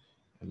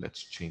 and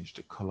let's change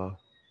the color.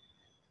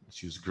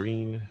 Let's use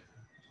green,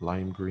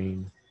 lime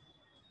green,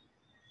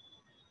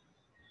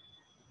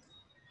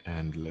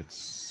 and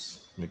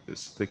let's make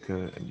this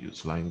thicker and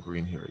use lime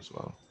green here as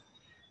well.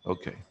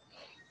 Okay,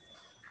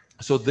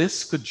 so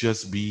this could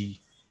just be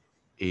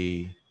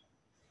a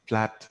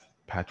flat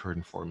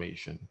pattern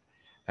formation.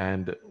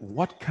 And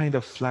what kind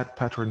of flat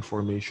pattern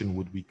formation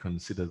would we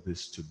consider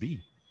this to be?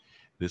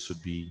 This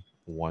would be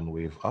one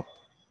wave up,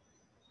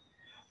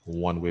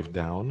 one wave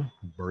down,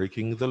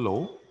 breaking the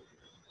low.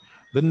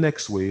 The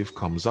next wave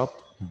comes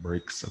up,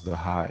 breaks the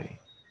high.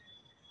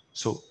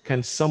 So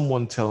can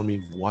someone tell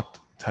me what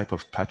type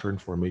of pattern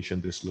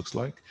formation this looks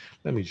like?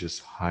 Let me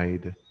just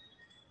hide.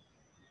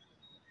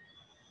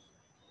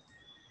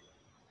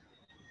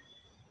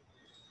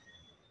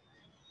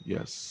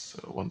 Yes,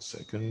 1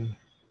 second.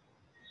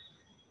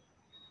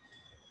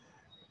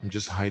 I'm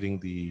just hiding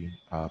the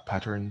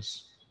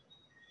patterns.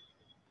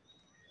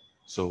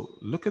 So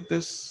look at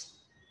this.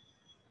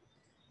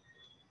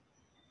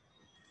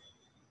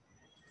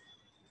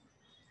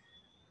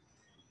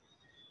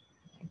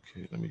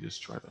 Okay, let me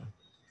just try to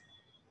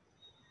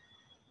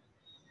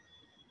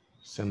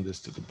send this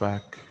to the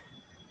back.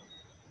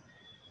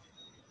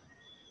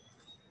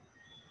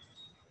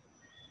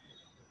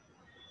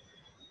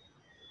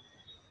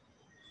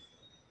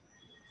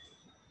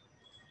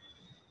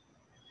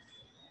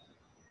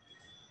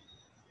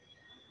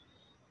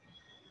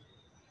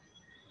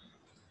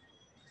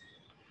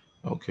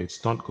 Okay,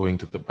 it's not going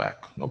to the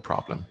back, no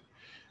problem.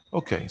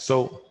 Okay,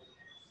 so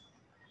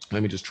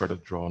let me just try to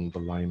draw the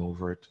line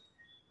over it.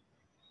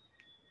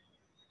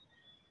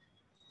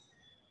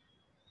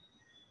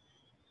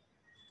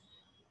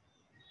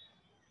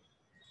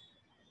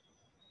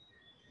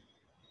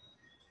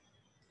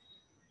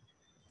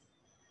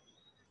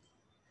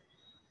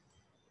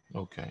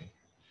 Okay,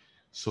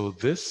 so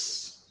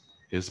this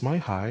is my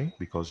high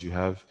because you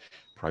have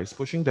price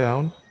pushing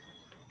down.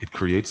 It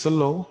creates a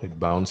low, it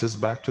bounces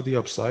back to the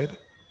upside.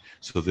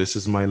 So this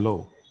is my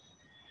low.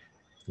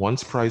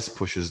 Once price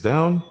pushes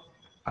down,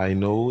 I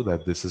know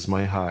that this is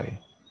my high.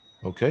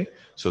 Okay,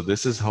 so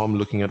this is how I'm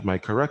looking at my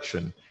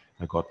correction.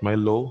 I got my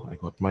low, I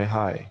got my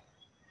high.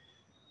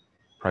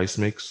 Price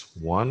makes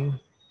 1,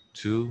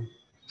 2,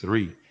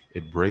 3.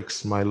 It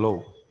breaks my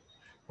low.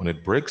 When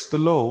it breaks the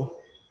low,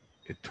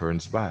 it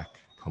turns back,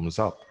 comes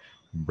up,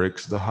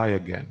 breaks the high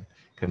again.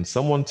 Can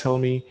someone tell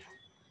me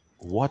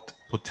what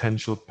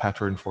potential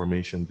pattern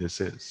formation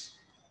this is?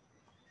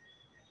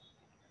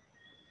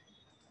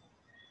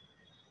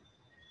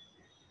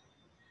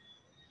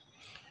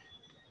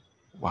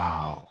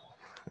 Wow.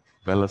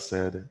 Bella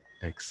said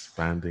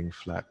expanding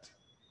flat.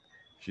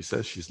 She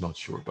says she's not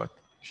sure, but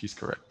she's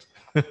correct.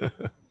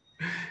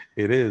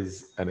 It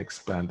is an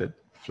expanded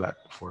flat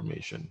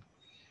formation.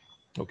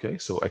 Okay,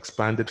 so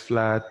expanded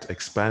flat,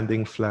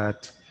 expanding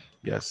flat.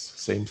 Yes,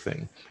 same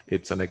thing.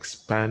 It's an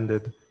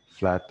expanded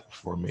flat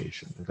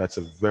formation. That's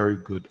a very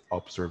good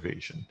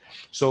observation.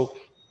 So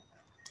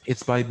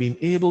it's by being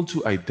able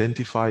to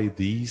identify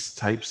these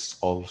types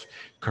of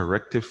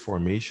corrective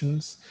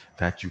formations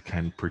that you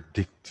can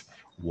predict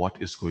what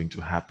is going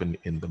to happen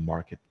in the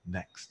market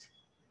next.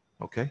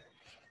 Okay,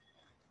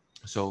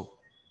 so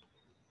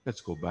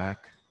let's go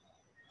back.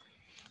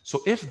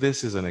 So if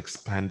this is an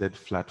expanded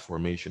flat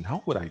formation,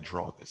 how would I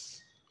draw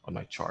this on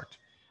my chart?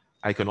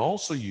 I can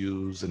also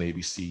use an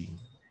ABC,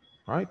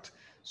 right?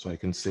 So I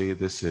can say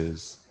this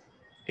is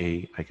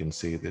A, I can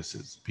say this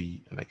is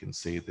B, and I can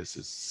say this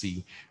is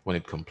C when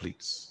it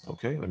completes.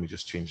 Okay, let me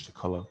just change the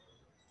color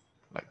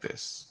like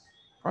this,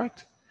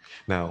 right?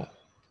 Now,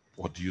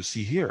 what do you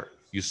see here?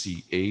 You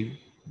see A,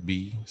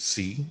 B,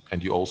 C,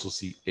 and you also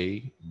see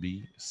A,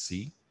 B,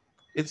 C.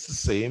 It's the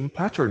same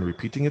pattern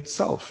repeating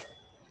itself.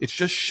 It's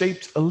just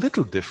shaped a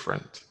little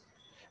different.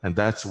 And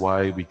that's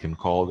why we can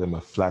call them a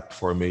flat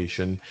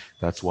formation.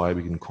 That's why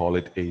we can call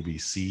it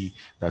ABC.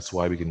 That's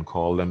why we can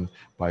call them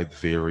by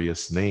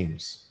various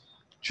names,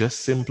 just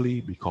simply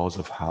because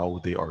of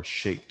how they are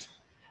shaped.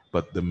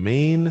 But the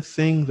main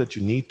thing that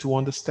you need to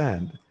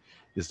understand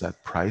is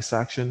that price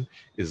action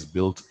is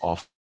built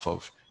off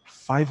of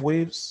 5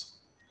 waves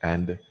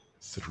and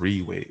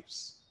 3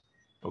 waves.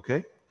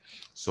 Okay?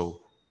 So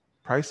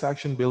price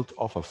action built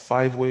off of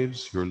 5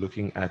 waves, you're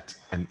looking at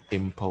an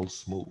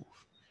impulse move.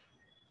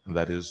 And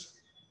that is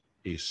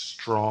a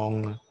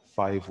strong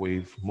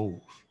 5-wave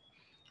move.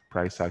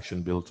 Price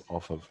action built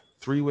off of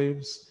 3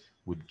 waves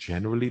would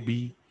generally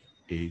be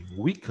a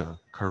weaker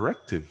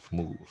corrective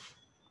move.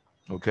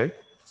 Okay?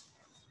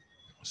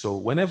 So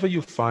whenever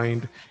you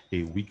find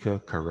a weaker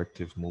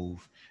corrective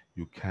move,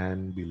 you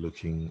can be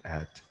looking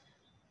at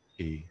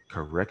a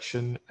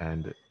correction.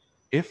 And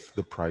if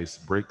the price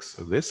breaks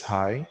this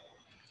high,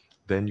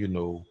 then you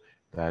know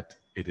that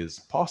it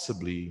is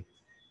possibly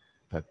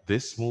that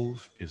this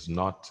move is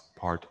not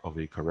part of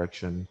a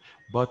correction,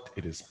 but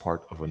it is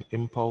part of an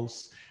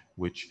impulse,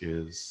 which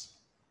is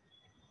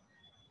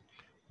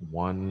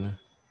 1,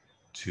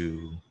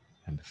 2,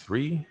 and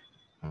 3.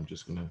 I'm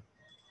just going to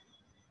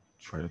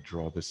try to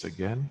draw this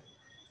again.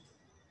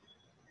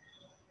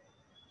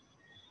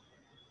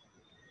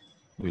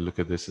 We look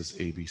at this as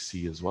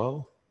ABC as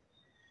well.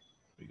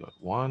 We got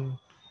 1,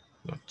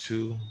 we got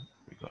 2,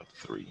 we got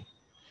 3.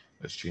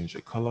 Let's change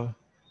the color.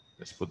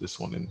 Let's put this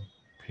one in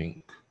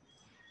pink.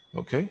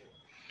 Okay,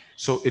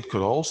 so it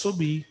could also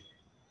be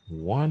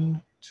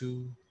 1,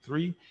 2,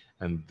 3,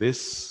 and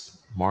this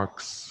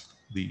marks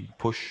the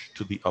push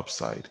to the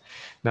upside.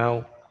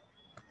 Now,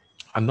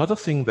 another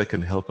thing that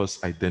can help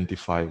us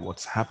identify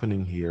what's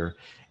happening here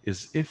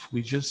is if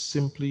we just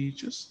simply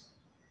just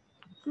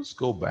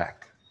go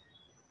back.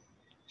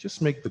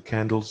 Just make the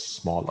candles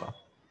smaller.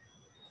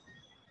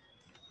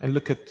 And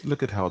look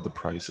at how the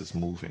price is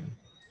moving.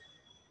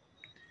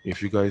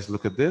 If you guys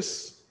look at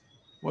this,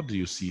 what do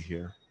you see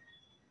here?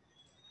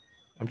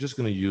 I'm just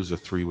going to use a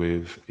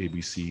 3-wave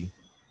ABC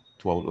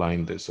to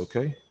outline this,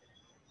 okay?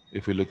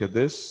 If we look at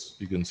this,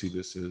 you can see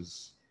this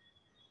is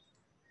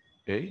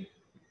A,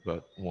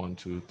 but 1,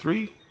 2,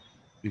 3,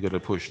 you got to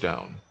push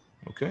down,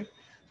 okay?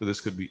 So this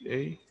could be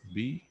A,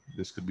 B,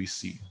 this could be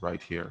C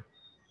right here,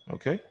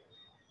 okay?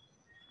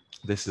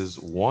 This is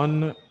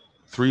one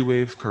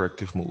 3-wave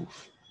corrective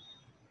move.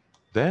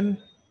 Then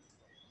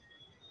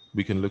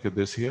we can look at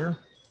this here,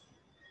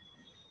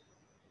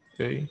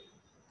 A,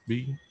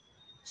 B,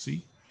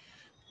 C.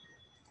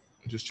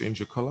 Just change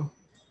the color.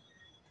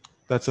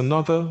 That's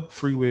another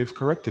 3-wave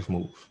corrective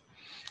move.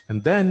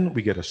 And then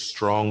we get a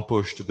strong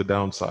push to the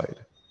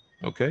downside.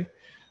 Okay,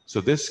 so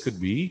this could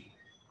be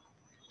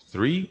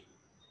 3,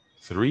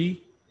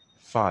 3,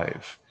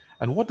 5.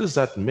 And what does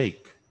that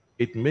make?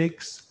 It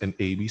makes an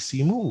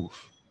ABC move.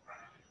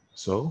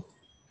 So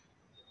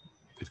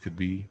it could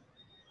be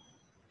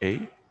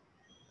A,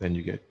 then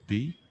you get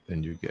B,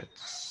 then you get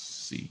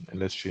C. And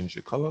let's change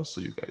the color so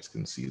you guys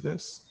can see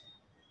this.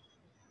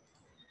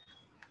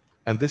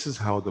 And this is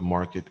how the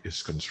market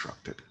is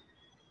constructed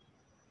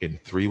in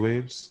 3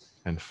 waves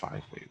and 5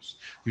 waves.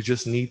 You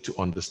just need to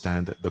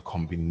understand the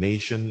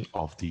combination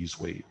of these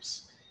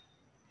waves.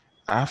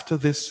 After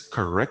this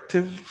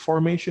corrective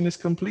formation is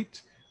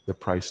complete, the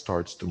price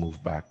starts to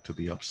move back to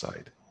the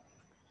upside.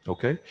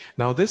 Okay,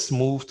 now this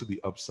move to the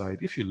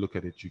upside, if you look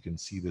at it, you can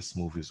see this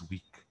move is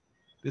weak.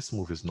 This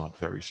move is not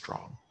very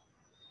strong,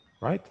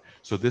 right?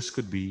 So this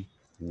could be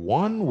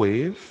one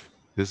wave,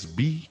 this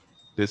big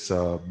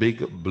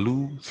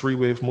blue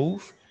 3-wave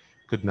move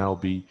could now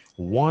be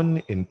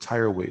one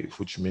entire wave,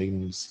 which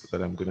means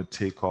that I'm going to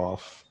take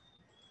off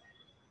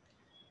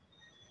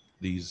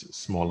these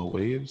smaller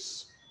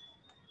waves,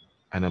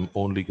 and I'm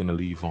only going to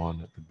leave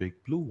on the big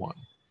blue one.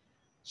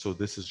 So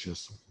this is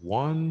just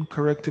one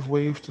corrective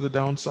wave to the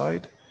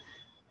downside.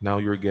 Now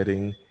you're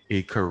getting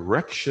a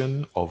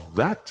correction of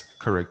that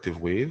corrective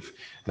wave.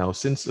 Now,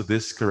 since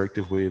this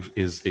corrective wave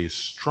is a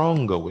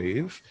stronger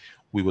wave,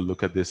 we will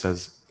look at this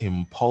as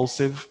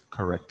impulsive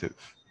corrective.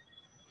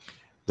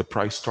 The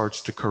price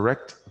starts to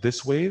correct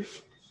this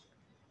wave.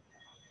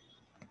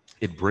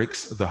 It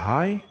breaks the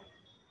high.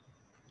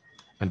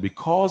 And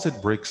because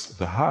it breaks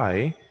the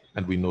high,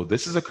 and we know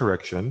this is a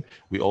correction,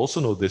 we also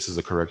know this is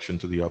a correction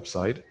to the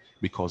upside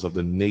because of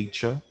the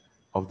nature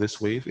of this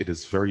wave. It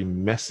is very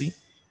messy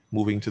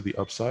moving to the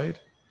upside.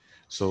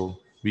 So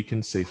we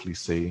can safely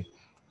say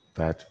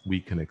that we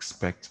can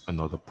expect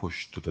another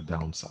push to the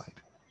downside.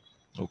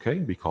 Okay,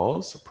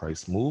 because the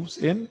price moves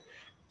in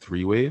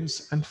 3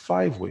 waves and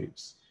 5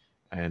 waves.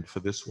 And for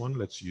this one,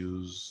 let's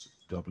use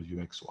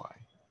WXY.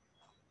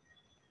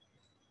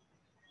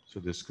 So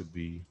this could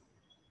be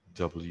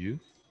W,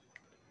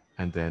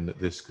 and then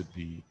this could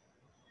be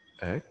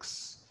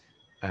X,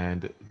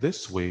 and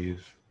this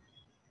wave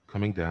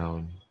coming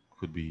down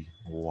could be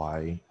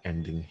Y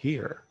ending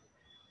here.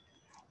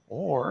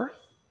 Or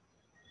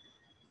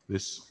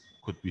this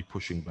could be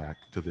pushing back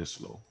to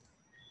this low.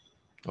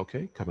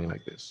 Okay, coming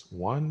like this.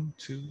 1,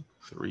 2,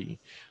 3.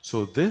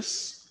 So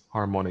this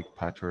harmonic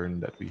pattern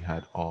that we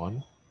had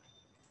on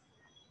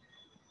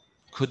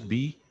could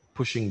be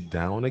pushing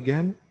down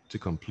again to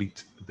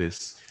complete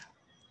this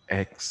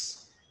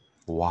X,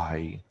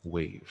 Y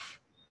wave.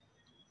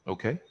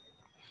 Okay?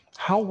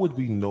 How would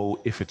we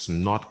know if it's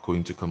not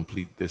going to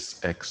complete this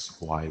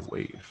XY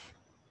wave?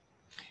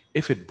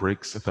 If it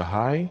breaks the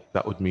high,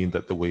 that would mean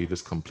that the wave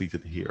is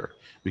completed here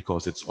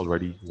because it's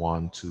already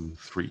 1, 2,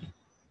 3.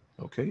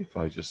 Okay, if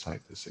I just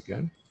type this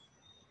again.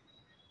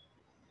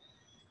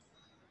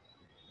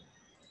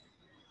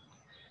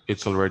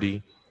 It's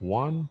already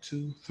 1,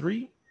 2,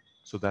 3.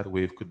 So that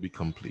wave could be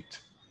complete.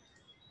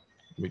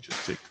 Let me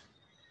just take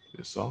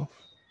this off.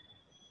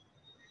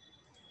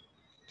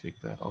 Take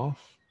that off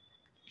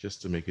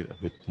just to make it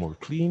a bit more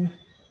clean.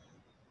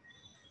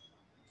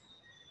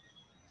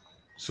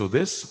 So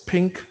this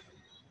pink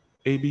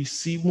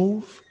ABC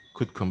move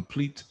could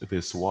complete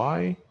this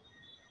Y,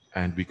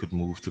 and we could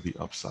move to the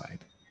upside.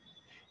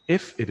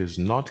 If it is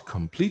not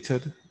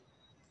completed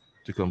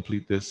to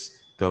complete this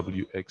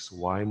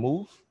WXY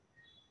move,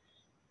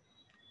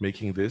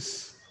 making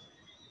this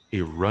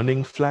a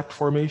running flat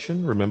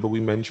formation. Remember we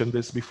mentioned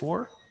this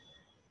before,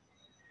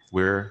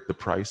 where the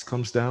price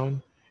comes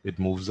down, it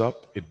moves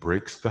up, it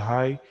breaks the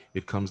high,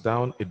 it comes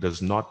down, it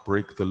does not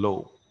break the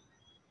low.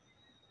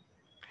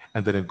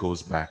 And then it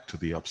goes back to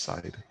the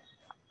upside.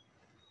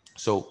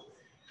 So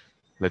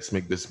let's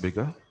make this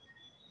bigger.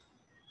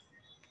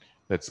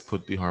 Let's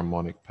put the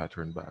harmonic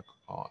pattern back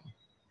on.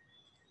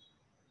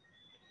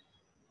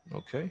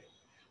 Okay,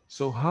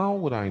 so how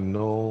would I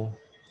know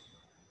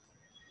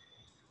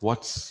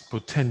what's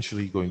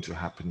potentially going to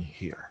happen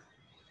here?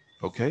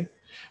 Okay,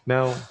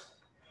 now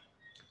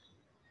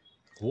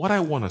what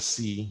I want to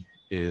see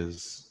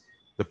is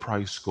the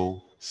price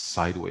go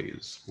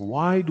sideways.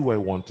 Why do I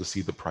want to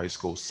see the price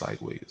go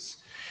sideways?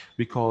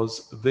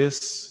 Because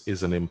this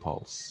is an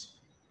impulse,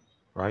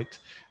 right?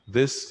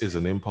 This is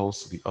an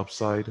impulse to the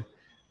upside,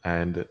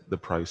 and the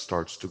price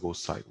starts to go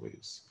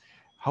sideways.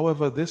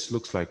 However, this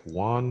looks like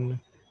 1,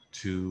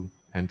 2,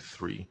 and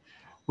 3,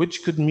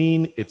 which could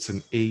mean it's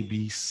an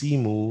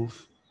ABC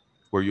move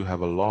where you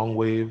have a long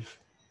wave,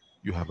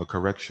 you have a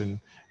correction,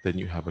 then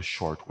you have a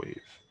short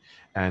wave.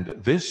 And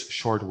this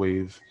short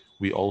wave,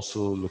 we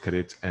also look at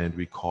it and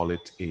we call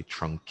it a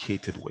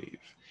truncated wave.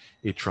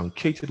 A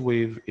truncated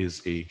wave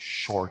is a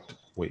short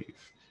wave.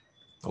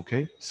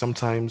 Okay,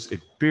 sometimes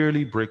it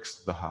barely breaks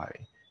the high.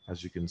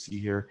 As you can see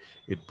here,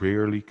 it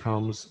barely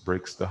comes,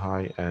 breaks the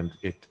high, and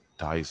it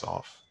dies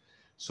off.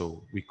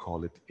 So we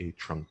call it a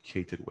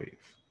truncated wave.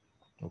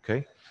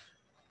 Okay,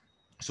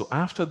 so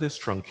after this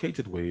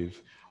truncated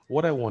wave,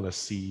 what I want to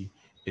see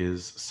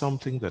is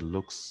something that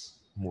looks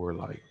more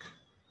like,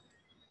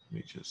 let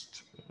me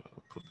just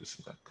put this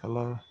in that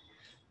color,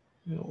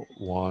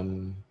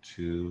 1,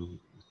 2,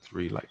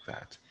 3, like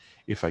that.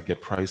 If I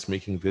get price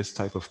making this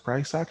type of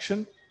price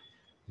action,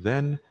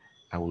 then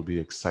I will be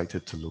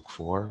excited to look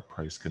for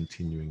price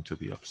continuing to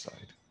the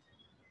upside.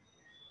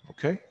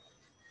 Okay?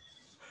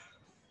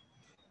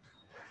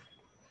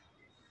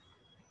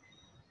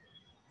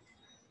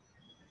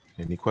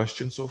 Any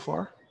questions so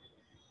far?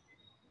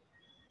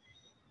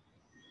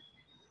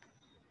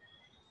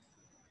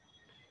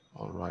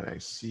 All right, I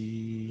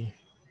see.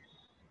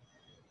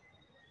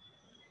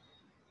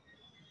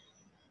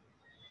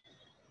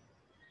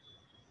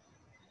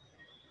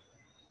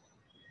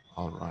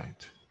 All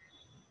right.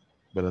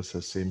 Bella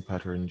says same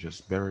pattern,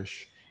 just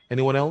bearish.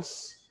 Anyone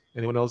else?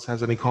 Anyone else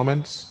has any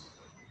comments?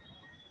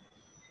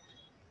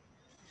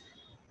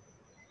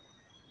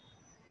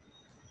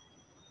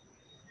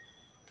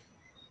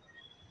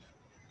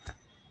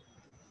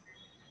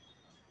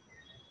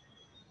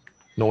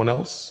 No one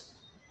else?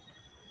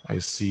 I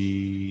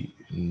see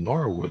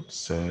Norwood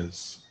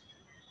says,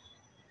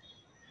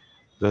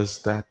 Does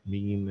that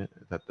mean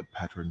that the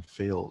pattern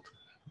failed?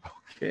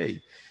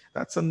 Okay,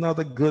 that's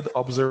another good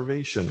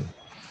observation.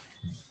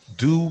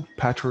 Do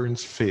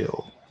patterns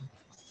fail?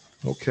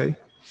 Okay.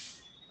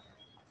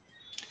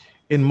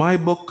 In my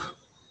book,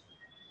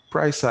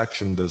 price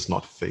action does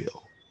not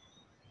fail.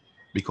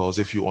 Because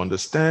if you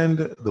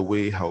understand the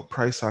way how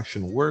price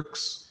action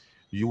works,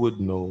 you would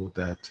know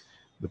that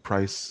the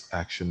price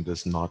action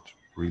does not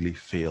really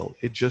fail.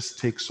 It just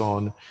takes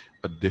on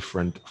a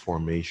different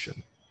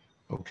formation.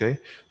 Okay,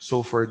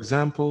 so for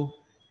example,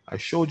 I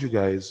showed you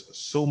guys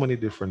so many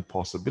different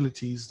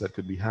possibilities that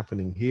could be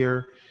happening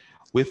here.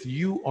 With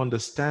you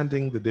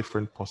understanding the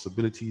different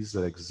possibilities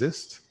that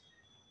exist,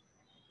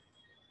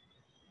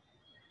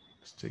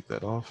 let's take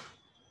that off.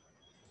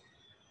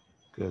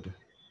 Good.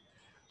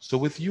 So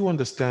with you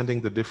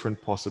understanding the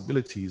different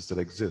possibilities that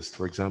exist,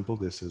 for example,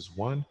 this is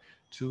 1,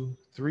 2,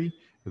 3.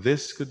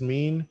 This could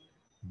mean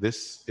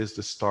this is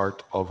the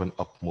start of an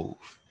up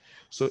move.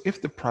 So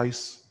if the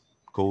price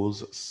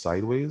goes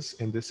sideways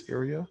in this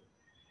area,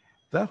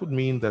 that would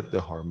mean that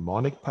the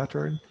harmonic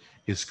pattern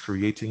is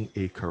creating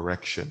a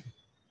correction.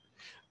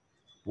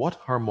 What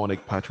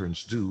harmonic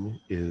patterns do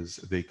is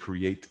they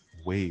create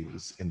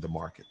waves in the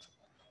market.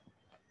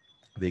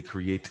 They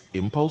create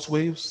impulse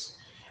waves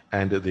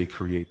and they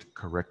create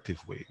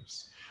corrective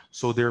waves.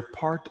 So they're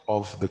part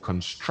of the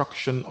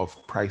construction of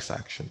price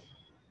action.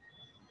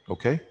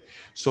 Okay?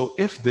 So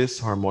if this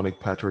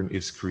harmonic pattern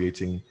is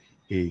creating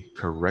a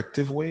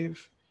corrective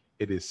wave,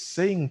 it is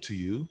saying to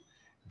you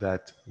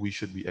that we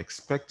should be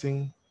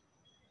expecting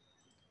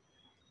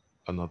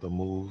another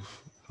move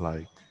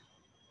like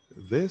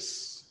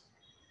this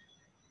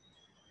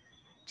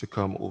to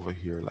come over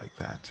here like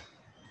that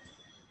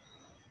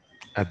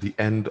at the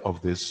end of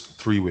this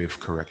three-wave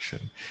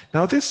correction.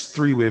 Now, this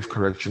three-wave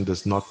correction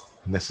does not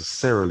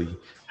necessarily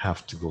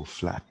have to go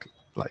flat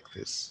like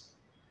this.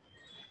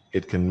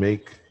 It can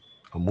make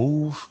a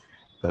move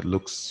that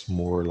looks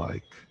more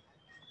like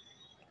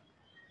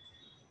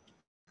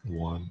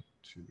 1,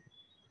 2,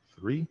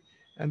 3,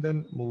 and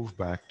then move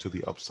back to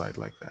the upside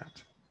like that.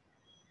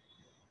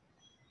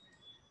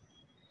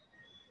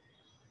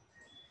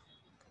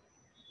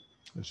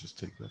 Let's just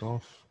take that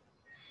off.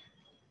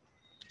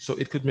 So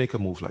it could make a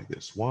move like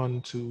this,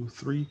 1, 2,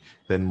 3,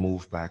 then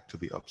move back to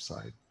the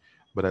upside.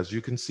 But as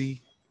you can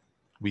see,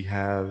 we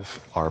have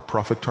our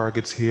profit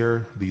targets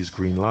here, these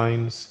green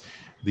lines.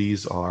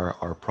 These are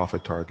our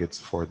profit targets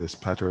for this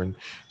pattern.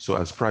 So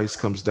as price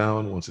comes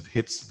down, once it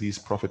hits these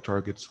profit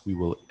targets, we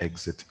will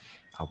exit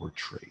our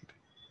trade.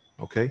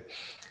 Okay.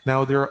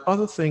 Now, there are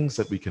other things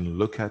that we can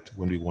look at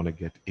when we want to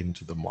get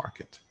into the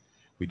market.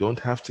 We don't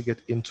have to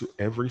get into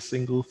every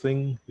single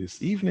thing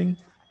this evening.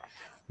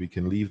 We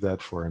can leave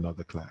that for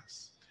another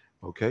class.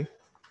 Okay.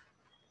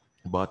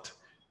 But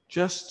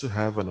just to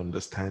have an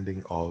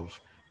understanding of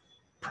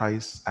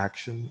price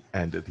action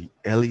and the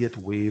Elliott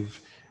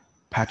wave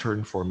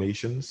pattern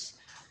formations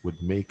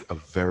would make a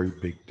very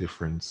big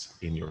difference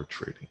in your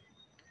trading.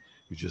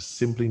 You just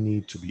simply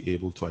need to be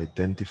able to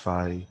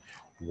identify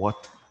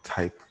what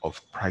type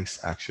of price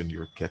action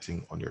you're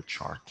getting on your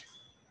chart.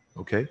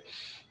 Okay.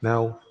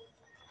 Now,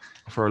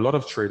 for a lot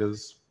of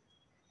traders,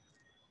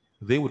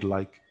 they would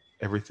like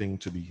everything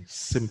to be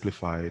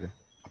simplified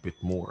a bit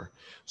more.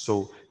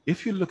 So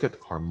if you look at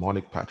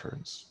harmonic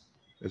patterns,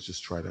 let's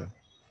just try to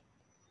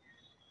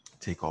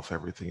take off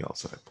everything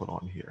else that I put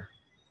on here.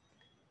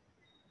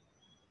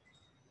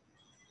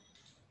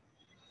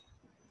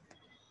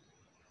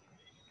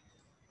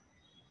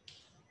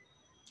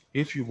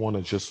 If you want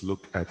to just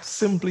look at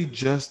simply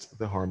just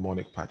the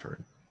harmonic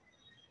pattern,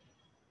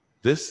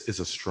 this is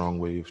a strong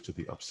wave to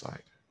the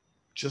upside.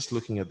 Just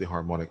looking at the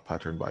harmonic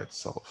pattern by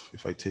itself,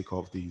 if I take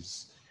off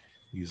these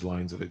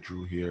lines that I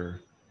drew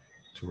here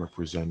to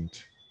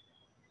represent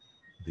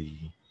the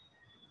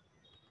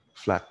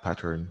flat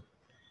pattern,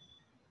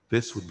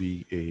 this would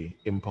be an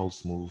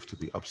impulse move to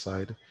the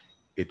upside.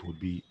 It would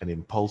be an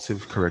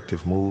impulsive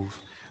corrective move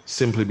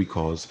simply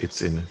because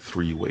it's in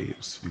three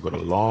waves. You've got a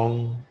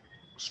long,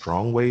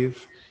 strong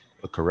wave,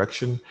 a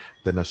correction,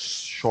 then a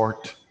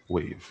short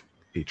wave,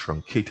 a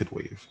truncated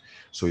wave.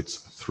 So it's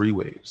three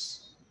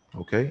waves,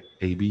 okay?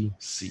 A, B,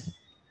 C.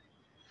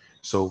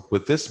 So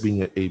with this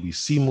being an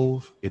ABC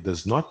move, it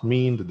does not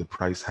mean that the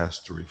price has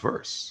to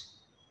reverse.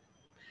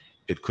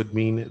 It could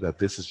mean that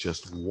this is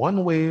just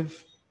one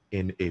wave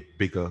in a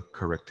bigger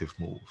corrective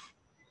move,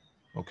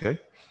 okay?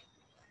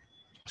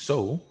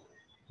 So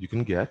you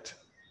can get,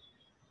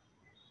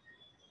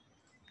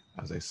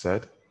 as I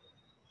said,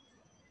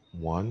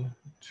 1,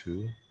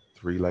 2,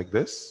 3 like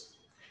this,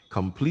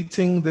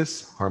 completing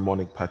this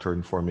harmonic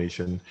pattern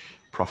formation,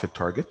 profit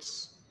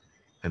targets,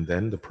 and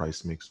then the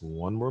price makes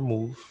one more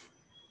move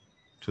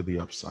to the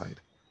upside.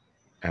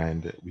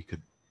 And we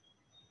could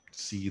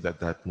see that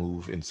that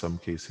move in some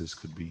cases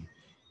could be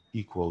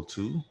equal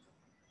to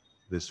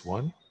this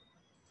one,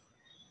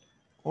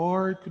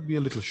 or it could be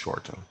a little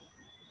shorter.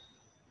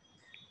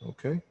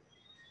 Okay.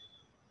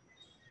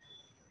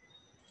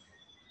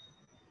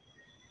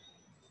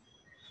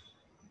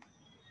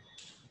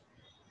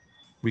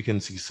 We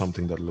can see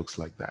something that looks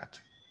like that.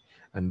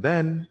 And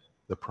then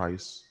the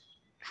price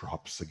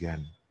drops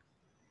again.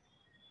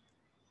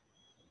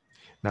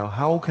 Now,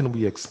 how can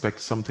we expect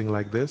something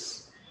like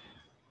this?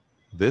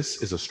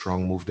 This is a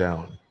strong move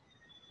down.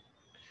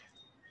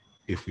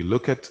 If we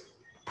look at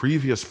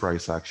previous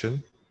price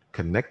action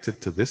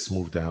connected to this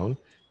move down,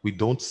 we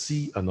don't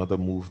see another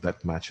move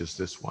that matches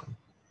this one.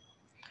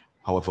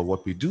 However,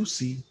 what we do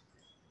see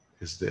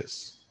is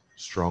this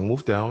strong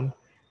move down,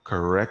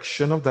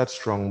 correction of that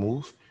strong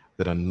move,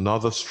 then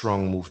another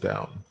strong move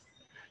down.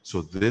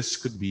 So this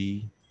could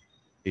be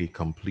a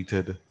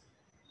completed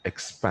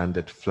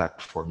expanded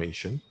flat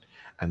formation,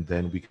 and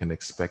then we can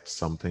expect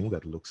something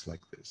that looks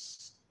like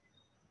this.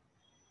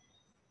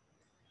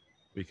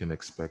 We can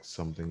expect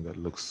something that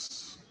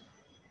looks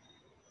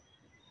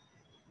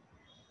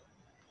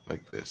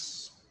like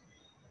this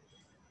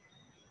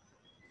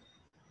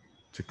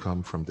to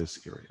come from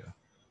this area.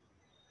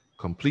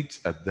 Complete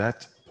at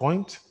that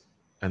point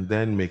and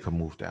then make a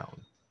move down.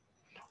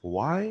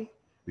 Why?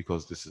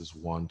 Because this is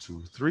 1,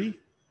 2, 3.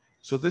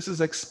 So this is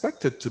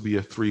expected to be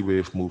a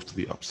three-wave move to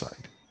the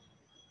upside.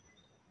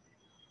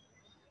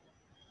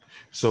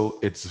 So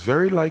it's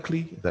very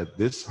likely that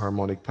this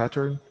harmonic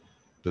pattern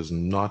does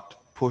not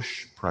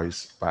push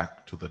price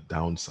back to the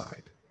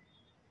downside.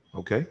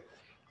 Okay?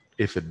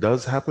 If it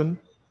does happen,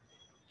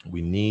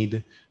 we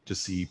need to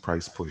see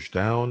price push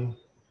down,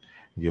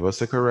 give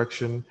us a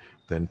correction,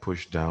 then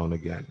push down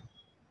again.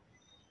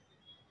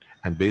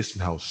 And based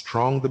on how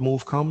strong the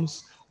move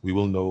comes, we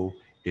will know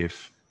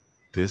if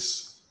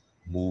this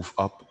move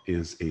up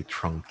is a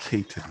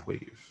truncated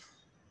wave.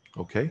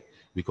 Okay?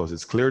 Because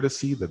it's clear to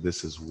see that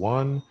this is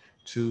 1,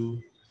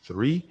 2,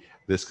 3.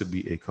 This could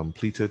be a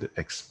completed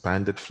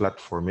expanded flat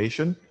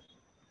formation,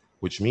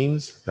 which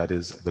means that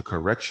is the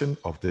correction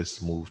of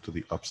this move to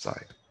the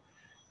upside.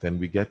 Then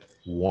we get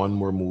one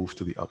more move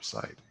to the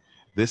upside.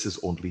 This is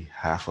only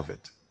half of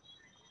it.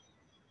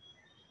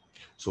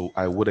 So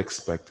I would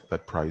expect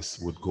that price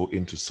would go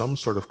into some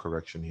sort of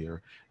correction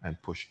here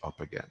and push up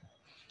again.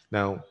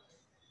 Now,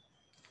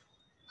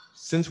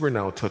 since we're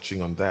now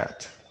touching on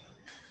that,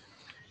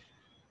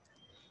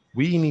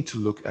 we need to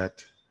look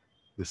at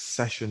the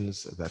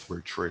sessions that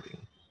we're trading.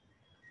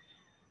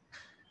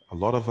 A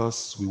lot of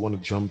us, we want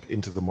to jump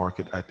into the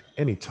market at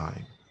any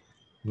time.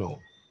 No,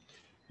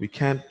 we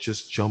can't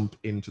just jump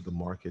into the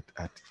market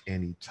at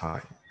any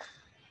time.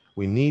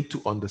 We need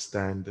to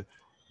understand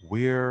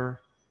where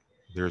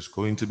there's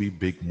going to be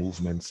big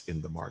movements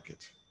in the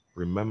market.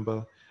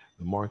 Remember,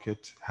 the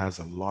market has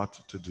a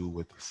lot to do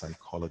with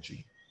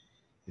psychology.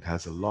 It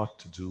has a lot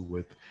to do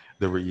with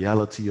the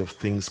reality of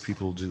things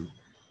people do.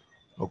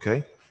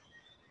 Okay?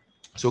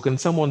 So can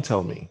someone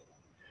tell me,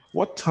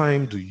 what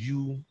time do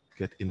you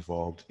get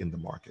involved in the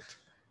market?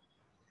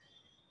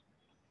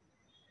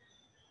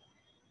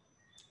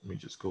 Let me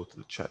just go to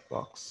the chat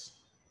box.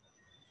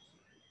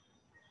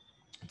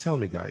 Tell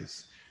me,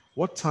 guys,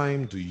 what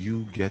time do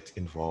you get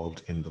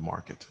involved in the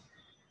market?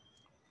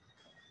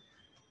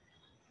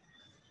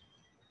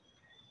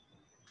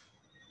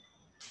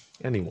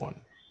 Anyone?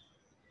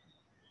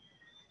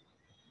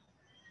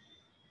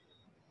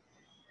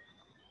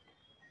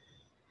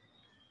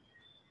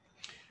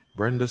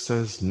 Brenda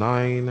says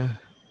 9.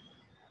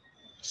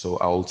 So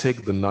I'll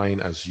take the 9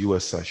 as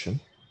US session.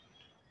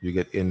 You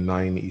get in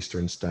 9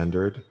 Eastern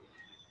Standard.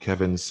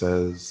 Kevin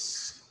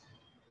says,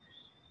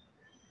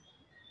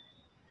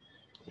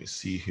 let me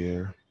see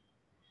here.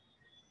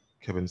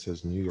 Kevin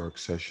says New York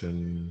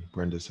session.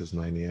 Brenda says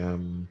 9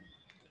 a.m.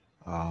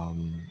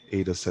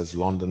 Ada says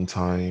London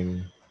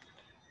time.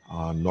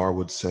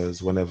 Norwood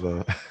says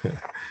whenever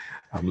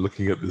I'm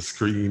looking at the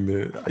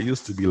screen, I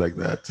used to be like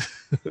that.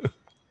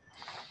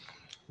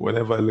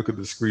 Whenever I look at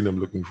the screen, I'm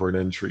looking for an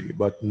entry,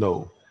 but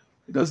no,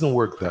 it doesn't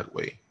work that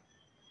way.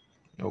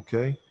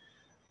 Okay.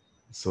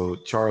 So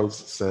Charles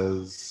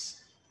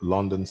says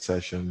London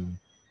session.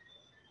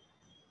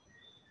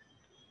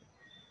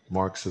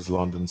 Mark says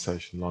London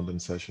session, London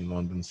session,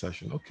 London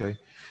session. Okay.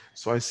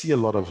 So I see a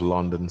lot of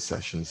London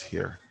sessions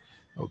here.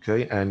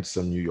 Okay. And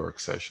some New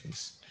York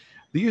sessions.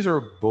 These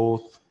are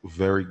both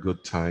very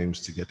good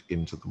times to get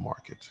into the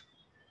market.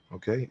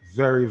 Okay.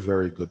 Very,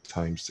 very good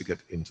times to get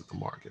into the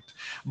market.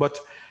 But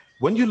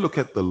when you look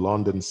at the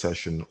London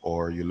session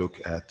or you look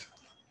at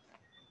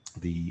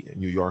the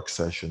New York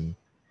session,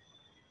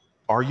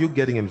 are you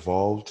getting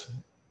involved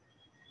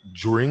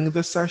during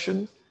the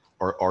session,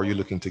 or are you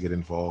looking to get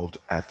involved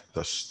at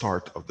the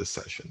start of the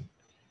session?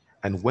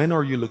 And when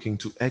are you looking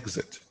to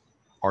exit?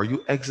 Are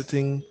you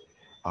exiting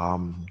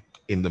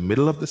in the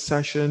middle of the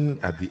session,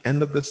 at the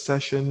end of the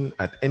session,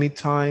 at any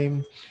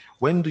time?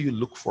 When do you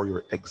look for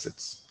your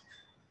exits?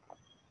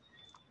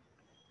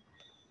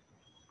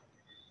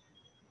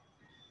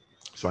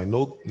 So I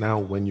know now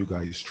when you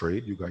guys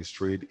trade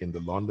in the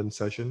London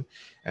session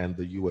and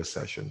the US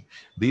session.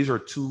 These are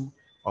two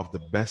of the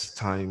best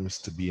times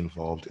to be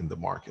involved in the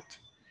market.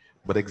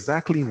 But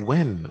exactly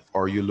when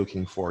are you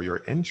looking for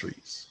your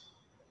entries?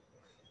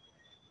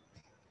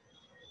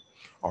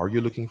 Are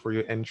you looking for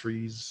your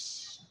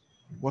entries?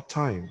 What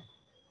time?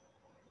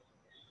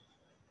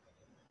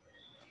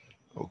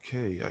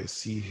 Okay, I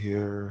see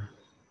here.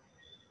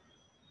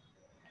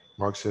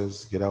 Mark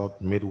says, get out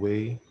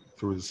midway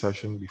through the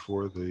session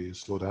before the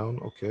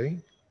slowdown. Okay,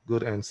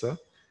 good answer.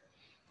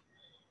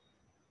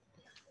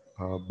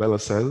 Bella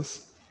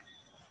says,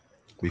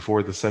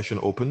 before the session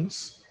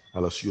opens.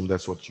 I'll assume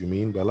that's what you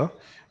mean, Bella.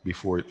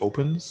 Before it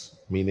opens,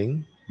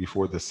 meaning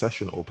before the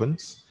session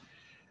opens.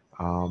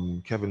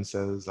 Kevin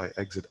says, I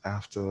exit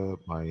after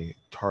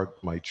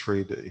my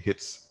trade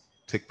hits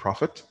take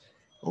profit.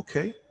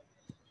 Okay.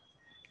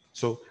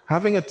 So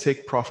having a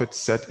take profit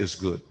set is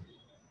good,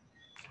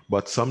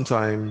 but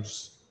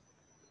sometimes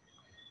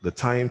the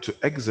time to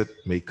exit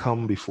may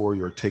come before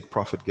your take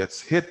profit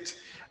gets hit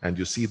and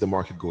you see the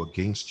market go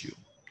against you,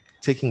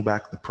 taking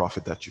back the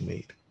profit that you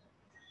made.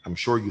 I'm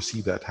sure you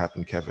see that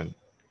happen, Kevin.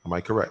 Am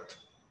I correct?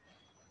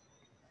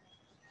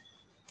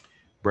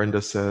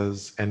 Brenda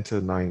says,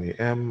 enter 9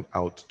 a.m.,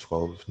 out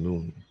 12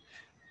 noon.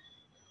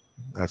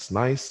 That's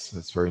nice.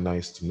 That's very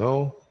nice to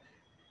know.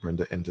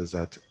 Brenda enters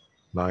at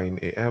 9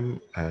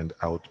 a.m. and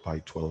out by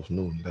 12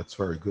 noon. That's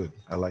very good.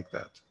 I like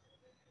that.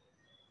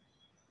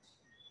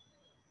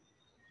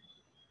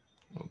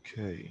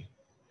 Okay.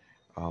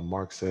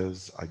 Mark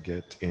says, I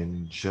get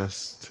in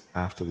just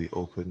after the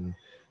open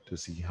to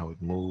see how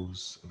it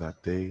moves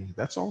that day.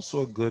 That's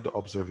also a good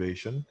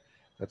observation.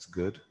 That's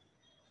good.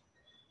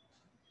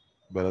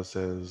 Bella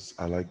says,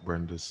 I like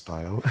Brenda's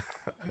style.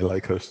 I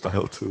like her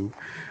style too.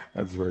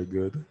 That's very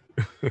good.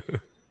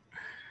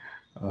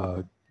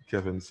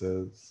 Kevin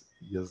says,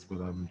 yes,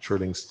 but I'm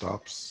trailing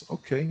stops.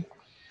 Okay.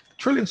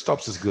 Trailing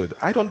stops is good.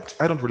 I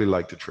don't really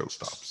like to trail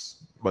stops,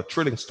 but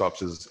trailing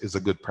stops is a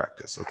good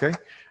practice, okay?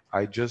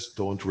 I just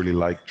don't really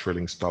like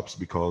trailing stops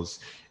because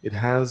it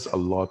has a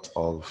lot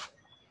of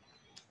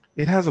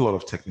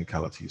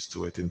technicalities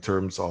to it in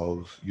terms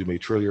of you may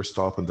trail your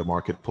stop and the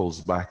market pulls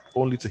back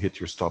only to hit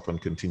your stop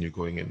and continue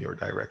going in your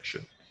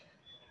direction.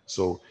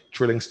 So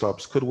trailing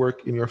stops could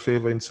work in your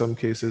favor in some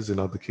cases, in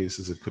other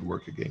cases it could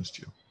work against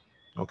you.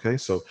 Okay,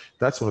 so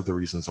that's one of the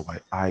reasons why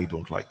I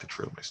don't like to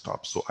trail my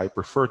stops. So I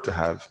prefer to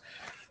have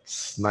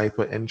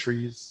sniper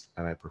entries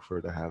and I prefer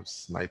to have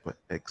sniper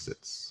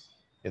exits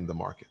in the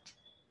market.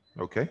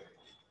 Okay,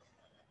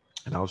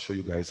 and I'll show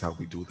you guys how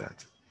we do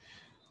that.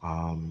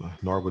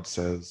 Norwood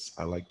says,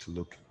 I like to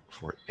look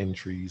for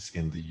entries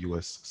in the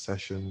US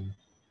session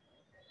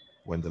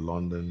when the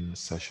London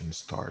session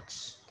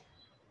starts.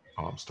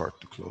 Start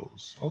to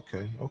close.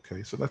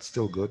 Okay, so that's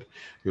still good.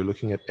 You're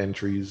looking at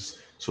entries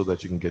so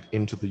that you can get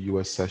into the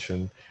US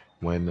session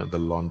when the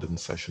London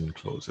session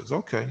closes.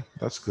 Okay,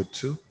 that's good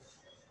too.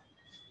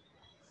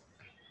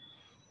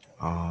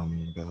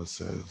 Bella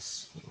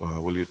says,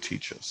 will you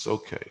teach us?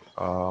 Okay,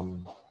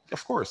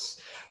 of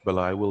course,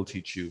 Bella, I will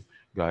teach you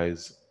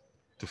guys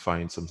to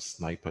find some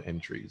sniper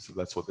entries.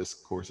 That's what this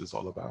course is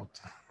all about.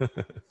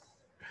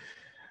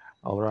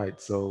 All right,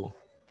 so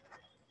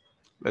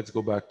let's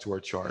go back to our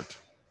chart.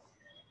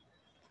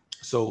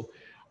 So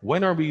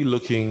when are we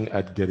looking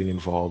at getting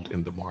involved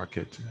in the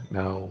market?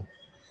 Now,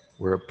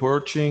 we're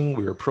approaching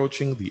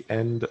the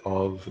end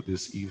of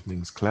this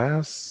evening's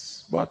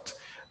class, but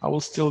I will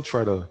still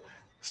try to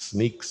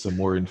sneak some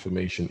more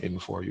information in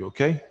for you,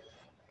 okay?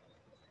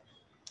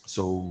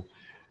 So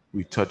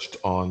we touched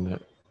on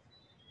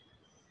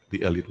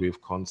the Elliott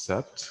wave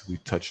concept. We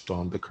touched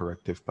on the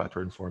corrective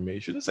pattern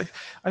formations.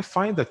 I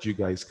find that you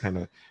guys kind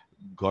of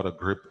got a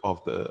grip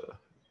of the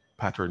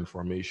pattern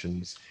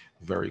formations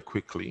very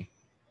quickly.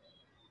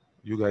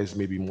 You guys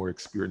may be more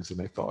experienced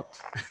than I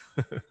thought.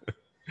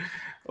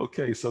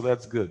 Okay, so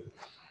that's good.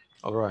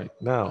 All right,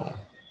 now,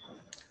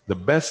 the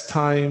best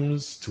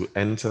times to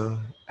enter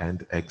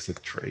and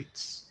exit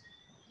trades.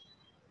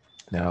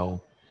 Now,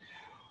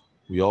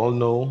 we all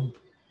know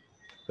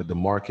that the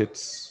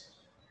markets,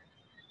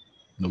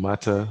 no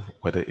matter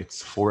whether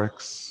it's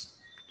forex,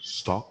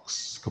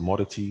 stocks,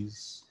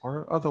 commodities,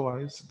 or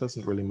otherwise, it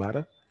doesn't really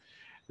matter.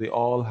 They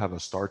all have a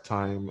start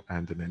time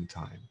and an end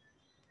time.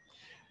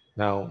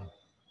 Now,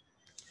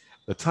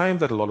 the time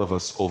that a lot of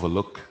us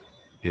overlook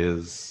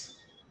is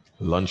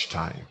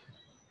lunchtime.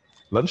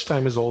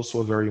 Lunchtime is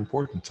also a very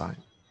important time.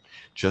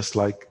 Just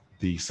like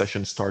the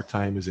session start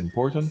time is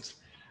important,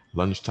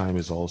 lunchtime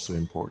is also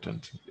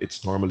important.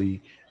 It's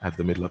normally at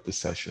the middle of the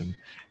session.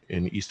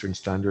 In Eastern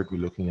Standard, we're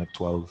looking at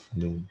 12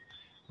 noon.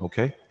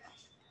 Okay?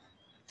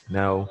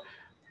 Now,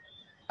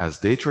 as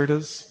day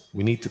traders,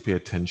 we need to pay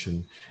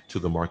attention to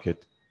the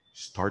market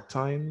start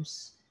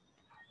times,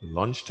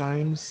 lunch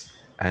times,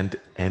 and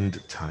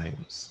end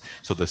times.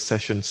 So the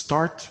session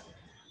start,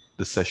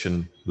 the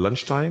session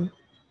lunchtime,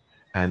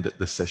 and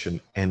the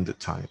session end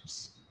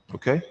times.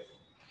 Okay?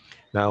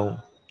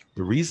 Now,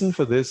 the reason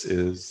for this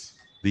is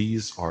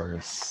these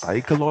are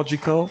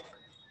psychological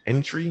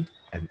entry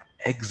and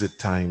exit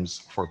times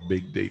for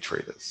big day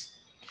traders.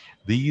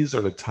 These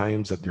are the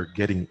times that they're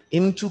getting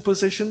into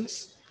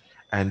positions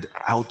and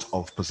out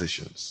of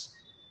positions.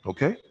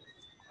 Okay?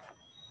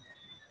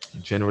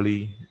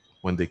 Generally,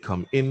 when they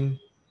come in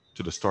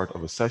to the start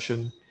of a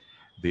session,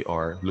 they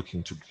are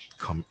looking to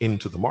come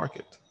into the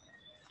market.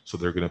 So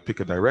they're going to pick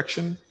a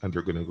direction and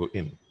they're going to go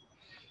in.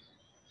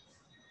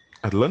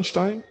 At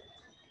lunchtime,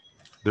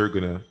 they're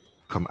going to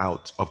come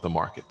out of the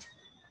market.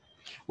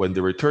 When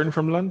they return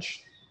from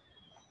lunch,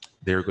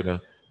 they're going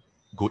to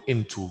go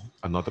into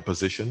another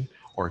position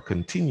or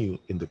continue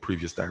in the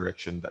previous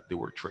direction that they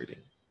were trading.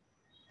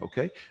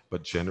 Okay,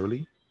 but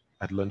generally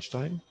at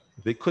lunchtime,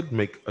 they could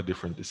make a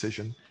different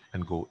decision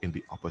and go in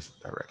the opposite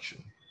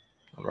direction.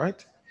 All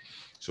right,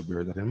 so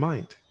bear that in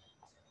mind.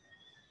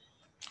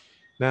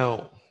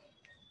 Now,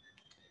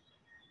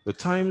 the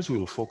times we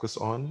will focus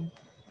on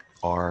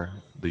are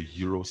the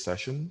Euro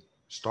session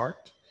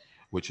start,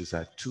 which is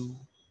at 2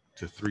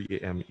 to 3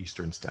 a.m.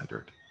 Eastern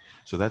Standard.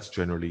 So that's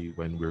generally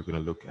when we're going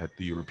to look at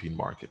the European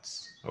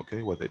markets,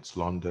 okay, whether it's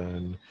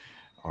London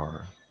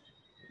or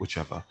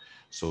whichever.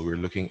 So we're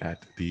looking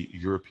at the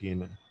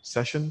European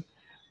session,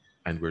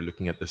 and we're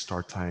looking at the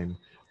start time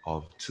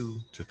of 2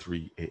 to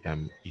 3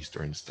 a.m.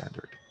 Eastern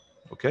Standard,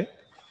 okay?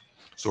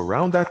 So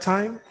around that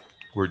time,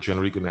 we're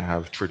generally going to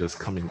have traders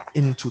coming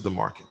into the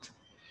market.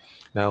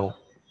 Now,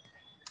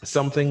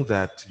 something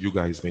that you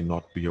guys may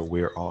not be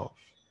aware of,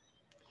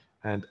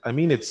 and I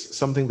mean, it's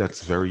something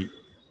that's very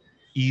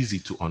easy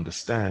to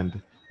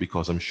understand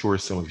because I'm sure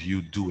some of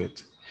you do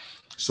it.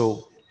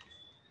 So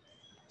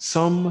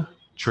some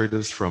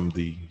traders from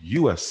the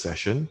US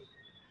session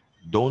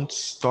don't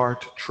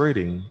start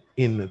trading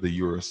in the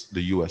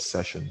US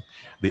session.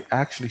 They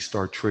actually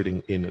start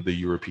trading in the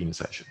European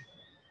session.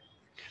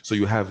 So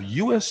you have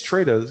US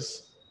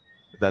traders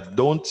that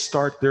don't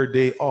start their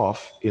day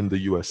off in the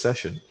US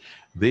session.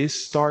 They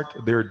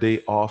start their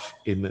day off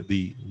in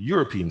the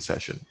European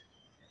session.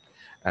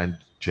 And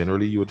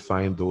generally you would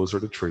find those are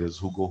the traders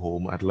who go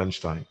home at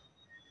lunchtime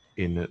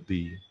in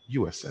the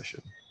US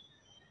session.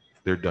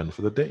 They're done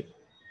for the day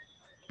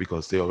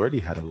because they already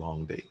had a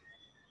long day.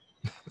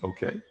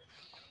 Okay?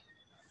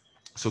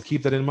 So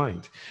keep that in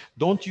mind.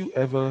 Don't you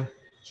ever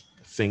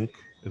think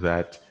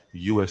that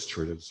US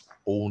traders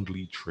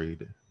only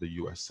trade the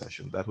US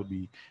session. That would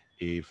be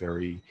a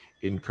very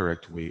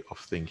incorrect way of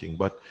thinking.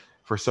 But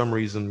for some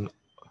reason,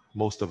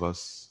 most of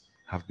us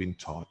have been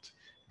taught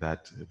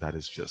that that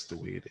is just the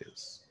way it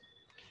is.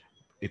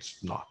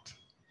 It's not.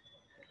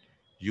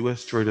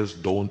 US traders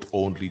don't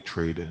only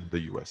trade the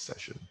US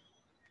session.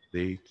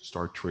 They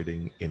start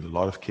trading in a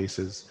lot of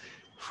cases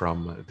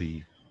from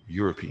the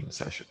European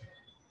session.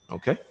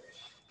 Okay?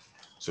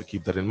 So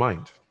keep that in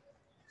mind.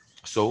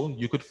 So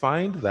you could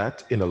find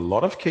that in a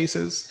lot of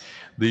cases,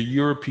 the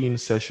European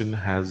session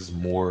has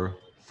more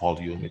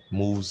volume. It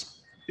moves,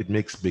 it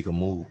makes bigger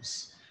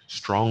moves,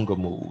 stronger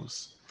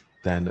moves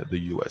than the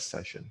US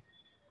session.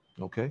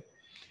 Okay?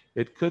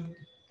 It could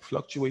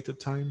fluctuate at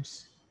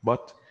times,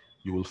 but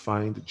you will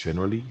find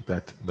generally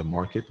that the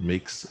market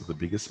makes the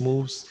biggest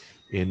moves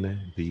in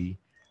the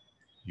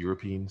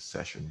European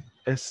session,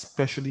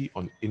 especially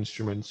on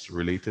instruments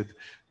related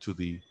to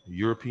the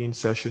European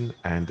session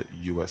and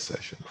US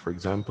session. For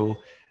example,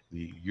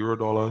 the euro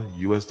dollar,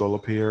 US dollar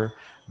pair,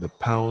 the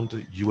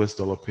pound, US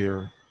dollar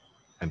pair,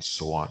 and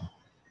so on.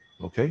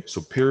 Okay, so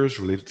pairs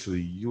related to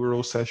the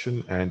euro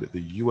session and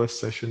the US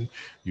session,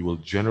 you will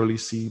generally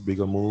see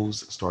bigger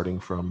moves starting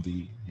from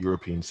the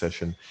European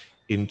session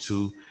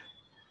into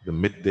the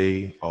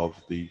midday of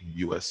the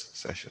US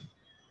session.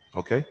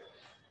 Okay,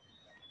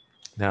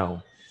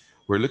 now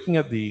we're looking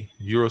at the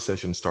Euro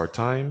session start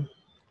time,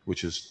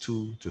 which is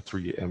 2 to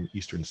 3 a.m.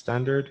 Eastern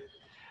Standard.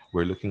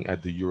 We're looking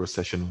at the Euro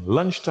session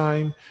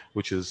lunchtime,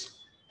 which is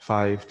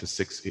 5 to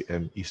 6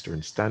 a.m.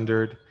 Eastern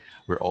Standard.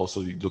 We're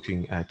also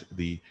looking at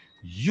the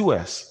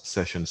US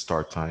session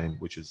start time,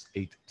 which is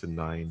 8 to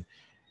 9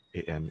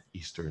 a.m.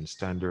 Eastern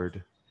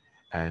Standard.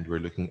 And we're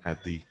looking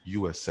at the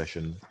US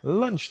session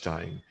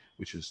lunchtime,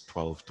 which is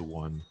 12 to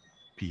 1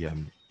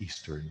 p.m.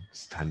 Eastern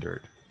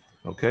Standard.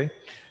 Okay,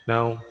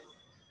 now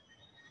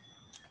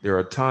there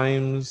are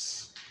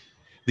times,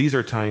 these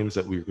are times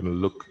that we're going to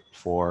look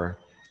for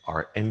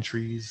our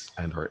entries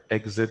and our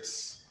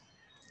exits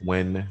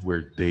when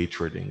we're day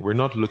trading. We're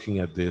not looking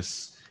at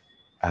this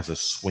as a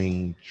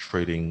swing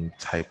trading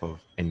type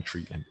of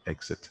entry and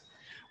exit.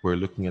 We're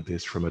looking at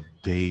this from a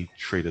day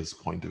trader's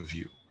point of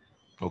view.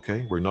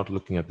 Okay, we're not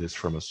looking at this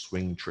from a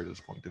swing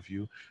trader's point of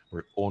view.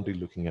 We're only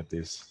looking at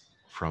this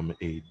from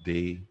a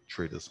day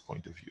trader's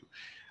point of view.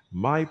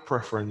 My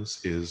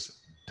preference is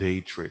day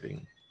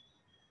trading.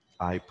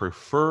 I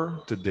prefer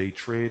to day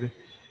trade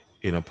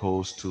in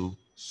opposed to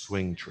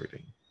swing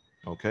trading.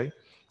 Okay,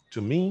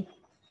 to me,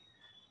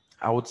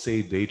 I would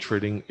say day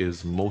trading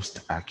is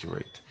most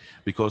accurate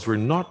because we're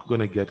not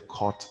going to get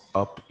caught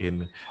up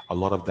in a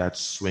lot of that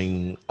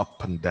swing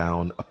up and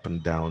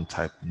down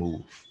type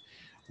move.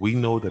 We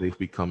know that if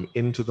we come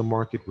into the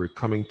market, we're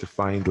coming to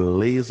find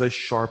laser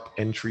sharp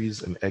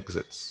entries and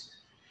exits.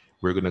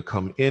 We're going to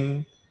come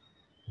in,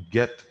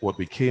 get what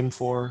we came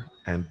for,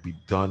 and be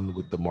done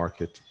with the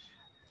market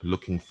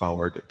looking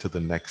forward to the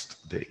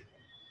next day.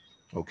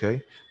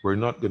 Okay? We're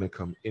not going to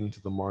come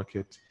into the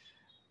market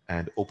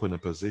and open a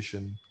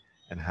position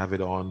and have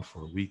it on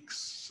for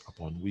weeks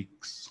upon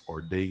weeks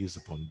or days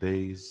upon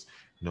days.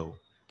 No,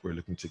 we're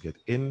looking to get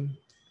in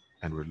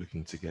and we're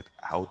looking to get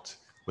out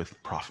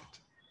with profit.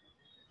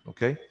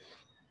 Okay?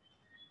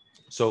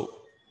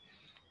 So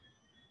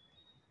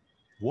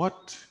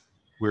what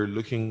we're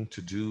looking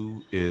to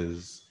do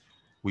is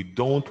we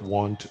don't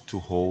want to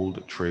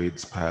hold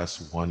trades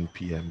past 1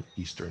 p.m.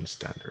 Eastern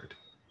Standard.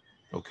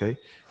 Okay?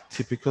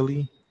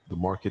 Typically, the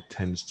market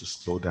tends to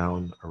slow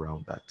down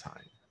around that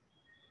time.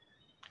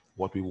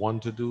 What we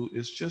want to do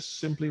is just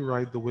simply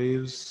ride the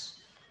waves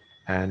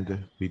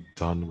and be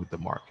done with the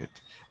market.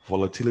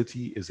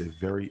 Volatility is a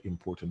very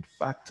important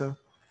factor,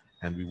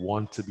 and we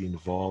want to be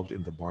involved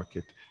in the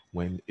market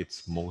when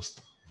it's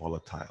most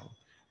volatile.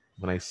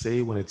 When I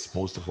say when it's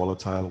most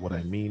volatile, what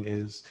I mean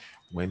is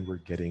when we're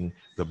getting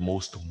the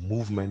most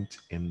movement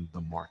in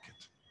the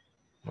market.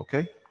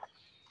 Okay?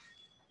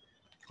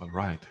 All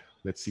right.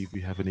 Let's see if we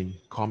have any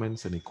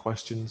comments, any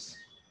questions.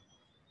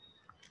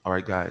 All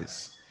right,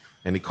 guys.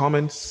 Any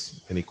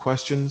comments, any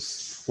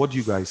questions? What do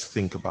you guys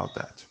think about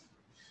that?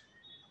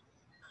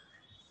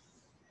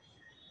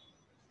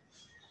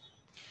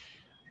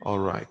 All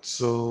right,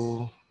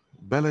 so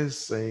Bella is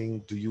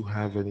saying, do you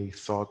have any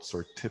thoughts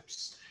or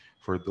tips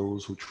for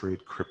those who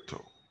trade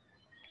crypto?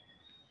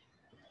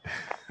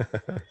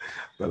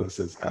 Bella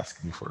says,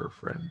 asking for a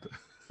friend.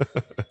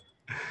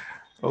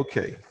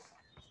 Okay,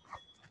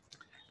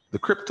 the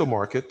crypto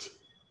market,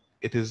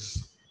 it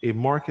is a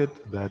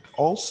market that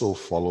also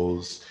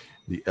follows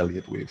the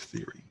Elliott wave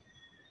theory.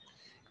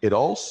 It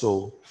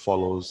also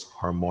follows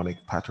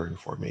harmonic pattern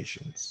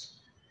formations.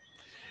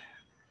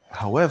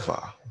 However,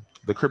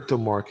 the crypto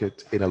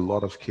market, in a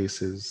lot of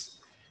cases,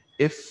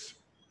 if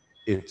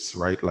it's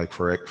right, like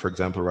for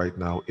example, right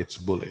now, it's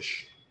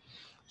bullish.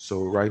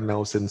 So right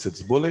now, since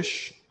it's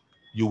bullish,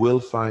 you will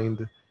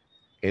find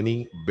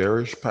any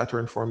bearish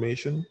pattern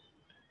formation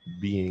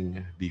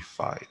being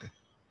defied.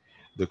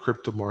 The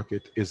crypto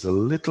market is a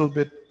little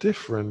bit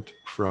different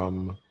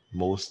from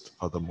most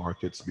other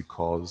markets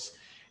because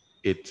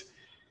it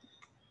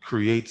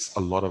creates a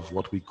lot of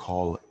what we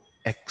call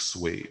X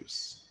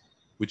waves,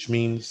 which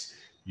means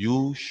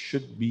you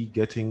should be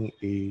getting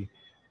a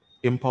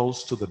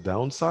impulse to the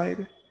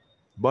downside,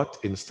 but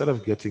instead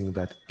of getting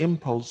that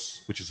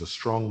impulse, which is a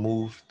strong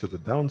move to the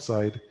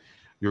downside,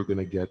 you're going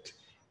to get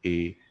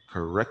a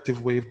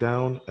corrective wave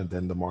down, and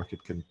then the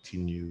market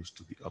continues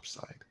to the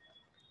upside.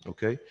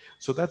 Okay,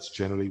 so that's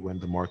generally when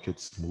the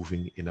market's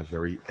moving in a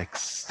very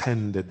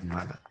extended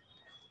manner.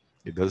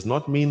 It does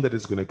not mean that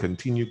it's going to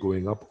continue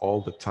going up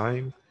all the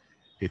time.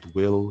 It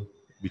will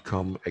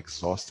become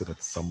exhausted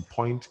at some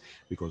point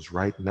because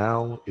right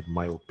now, in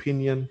my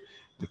opinion,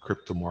 the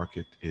crypto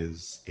market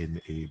is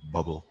in a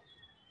bubble.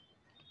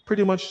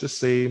 Pretty much the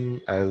same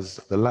as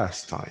the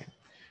last time.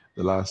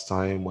 The last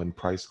time when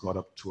price got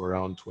up to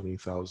around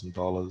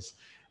 $20,000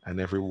 and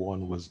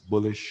everyone was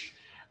bullish,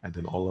 and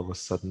then all of a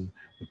sudden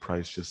the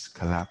price just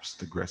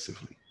collapsed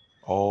aggressively,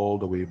 all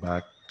the way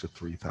back to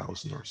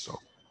 3,000 or so.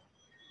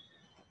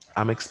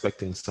 I'm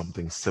expecting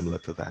something similar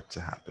to that to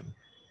happen.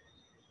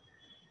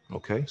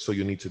 Okay, so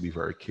you need to be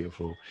very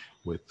careful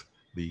with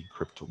the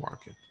crypto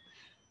market.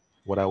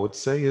 What I would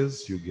say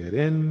is you get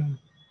in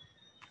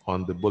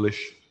on the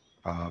bullish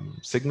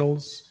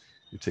signals,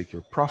 you take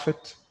your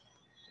profit,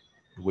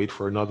 wait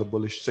for another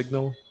bullish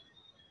signal,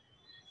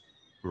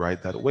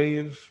 ride that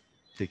wave,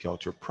 take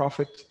out your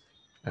profit,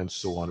 and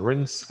so on,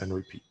 rinse and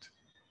repeat.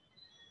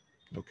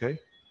 Okay,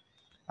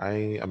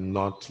 I am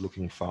not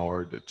looking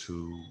forward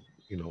to,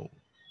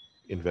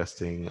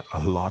 investing a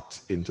lot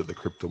into the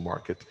crypto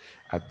market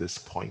at this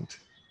point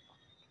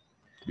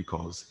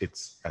because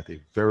it's at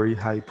a very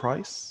high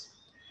price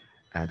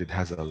and it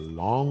has a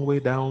long way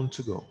down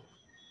to go.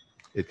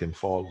 It can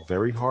fall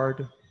very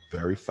hard,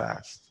 very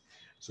fast.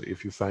 So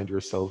if you find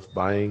yourself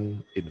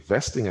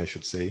investing, I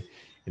should say,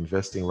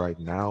 investing right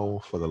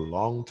now for the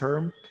long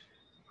term,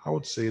 I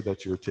would say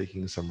that you're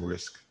taking some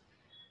risk.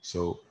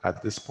 So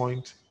at this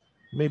point,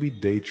 maybe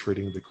day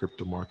trading the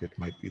crypto market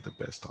might be the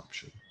best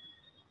option.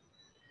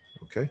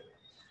 Okay.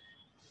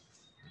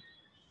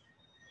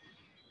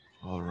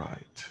 All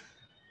right.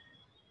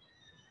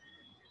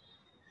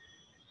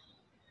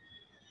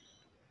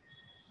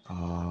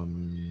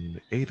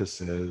 Ada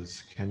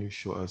says, can you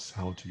show us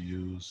how to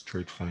use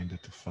Trade Finder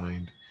to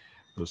find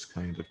those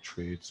kind of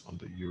trades on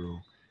the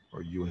Euro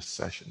or US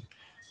session?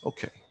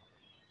 Okay.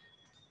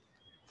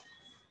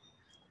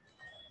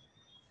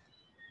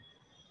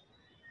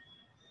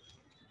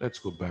 Let's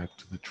go back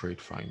to the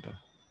Trade Finder.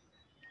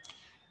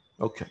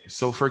 Okay,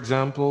 so for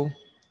example,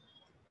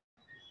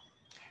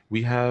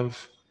 we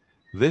have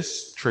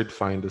this Trade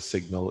Finder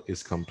signal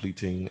is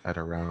completing at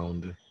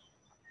around,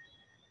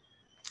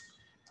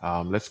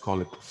 let's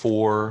call it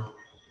 4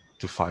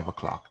 to 5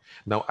 o'clock.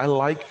 Now, I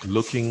like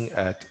looking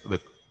at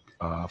the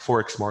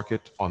forex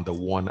market on the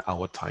 1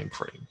 hour time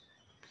frame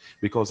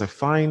because I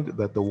find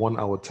that the 1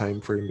 hour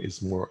time frame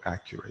is more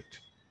accurate.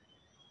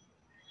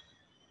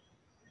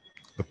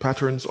 The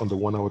patterns on the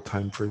 1 hour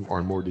time frame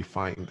are more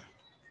defined.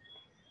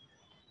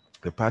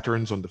 The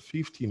patterns on the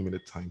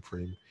 15-minute time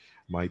frame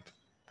might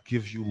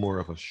give you more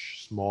of a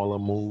smaller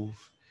move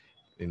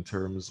in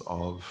terms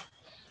of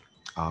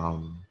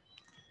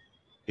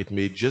it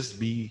may just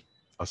be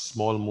a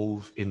small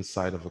move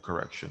inside of a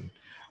correction.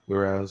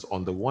 Whereas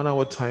on the 1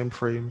 hour time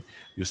frame,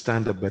 you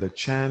stand a better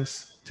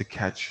chance to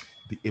catch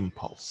the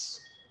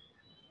impulse.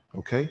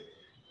 Okay?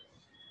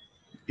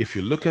 If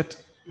you look at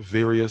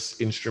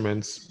various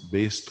instruments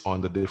based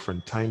on the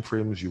different time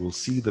frames, you will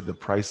see that the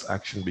price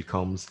action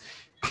becomes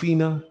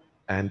cleaner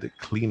and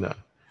cleaner.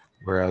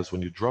 Whereas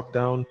when you drop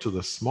down to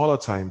the smaller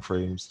time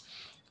frames,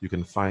 you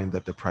can find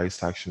that the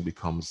price action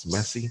becomes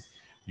messy.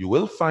 You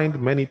will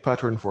find many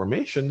pattern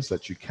formations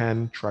that you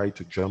can try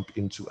to jump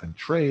into and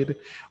trade,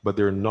 but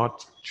they're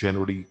not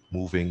generally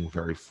moving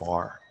very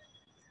far.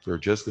 They're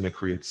just going to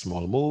create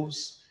small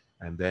moves.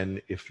 And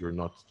then if you're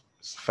not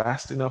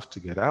fast enough to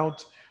get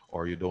out,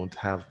 or you don't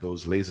have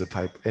those laser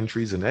type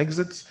entries and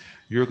exits,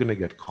 you're going to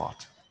get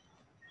caught.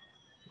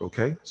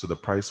 Okay, so the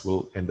price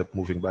will end up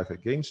moving back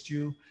against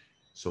you.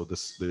 So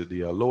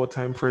the lower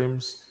time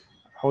frames,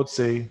 I would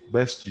say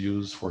best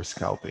use for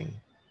scalping.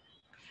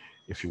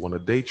 If you want a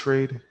day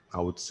trade, I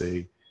would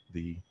say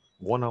the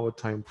 1 hour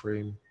time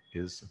frame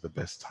is the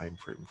best time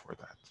frame for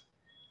that.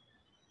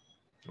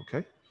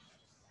 Okay,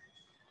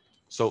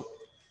 so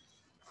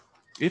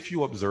if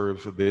you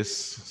observe this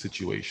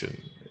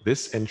situation,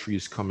 this entry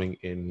is coming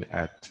in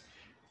at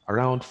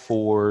around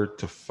 4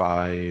 to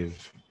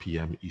 5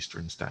 p.m.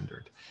 Eastern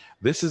Standard.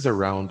 This is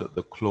around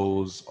the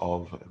close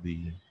of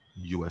the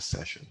US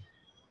session.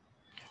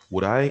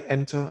 Would I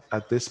enter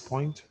at this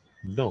point?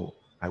 No,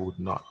 I would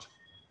not.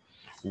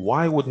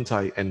 Why wouldn't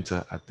I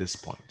enter at this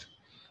point?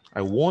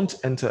 I won't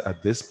enter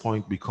at this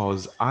point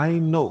because I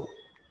know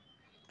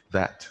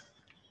that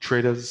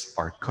traders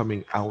are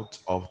coming out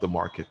of the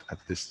market at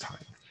this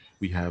time.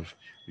 We have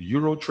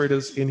Euro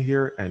traders in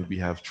here and we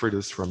have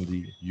traders from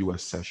the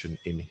US session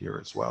in here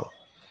as well.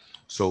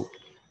 So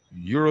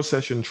Euro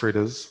session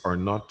traders are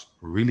not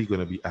really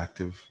going to be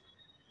active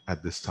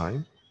at this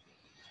time.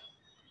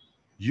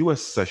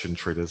 US session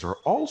traders are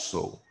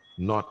also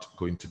not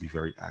going to be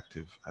very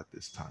active at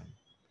this time.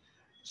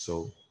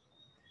 So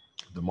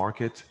the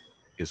market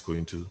is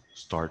going to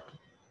start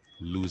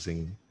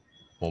losing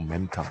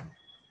momentum.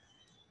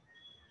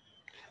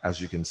 As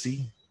you can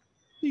see,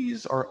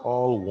 these are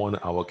all 1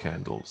 hour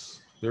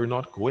candles. They're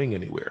not going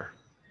anywhere.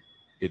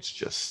 It's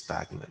just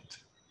stagnant.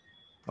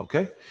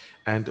 Okay?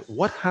 And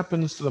what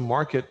happens to the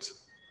market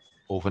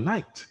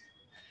overnight?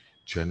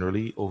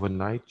 Generally,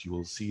 overnight, you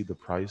will see the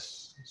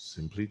price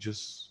simply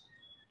just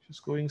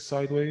going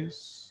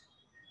sideways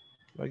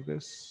like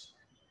this.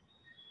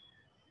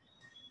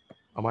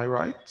 Am I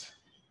right?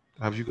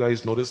 Have you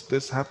guys noticed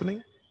this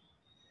happening?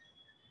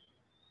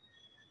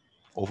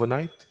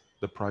 Overnight,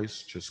 the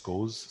price just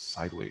goes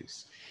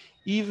sideways.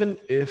 Even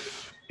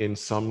if in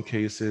some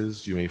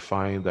cases you may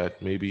find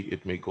that maybe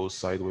it may go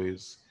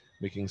sideways,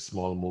 making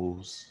small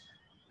moves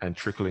and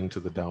trickling to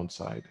the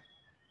downside,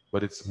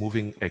 but it's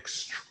moving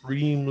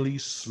extremely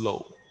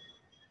slow.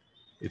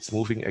 It's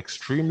moving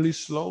extremely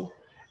slow.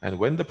 And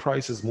when the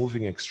price is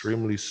moving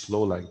extremely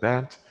slow like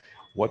that,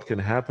 what can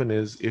happen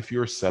is if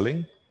you're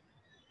selling,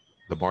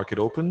 the market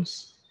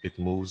opens, it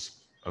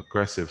moves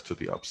aggressive to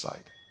the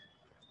upside.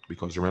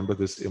 Because remember,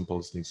 this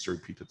impulse needs to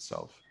repeat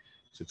itself.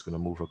 So it's going to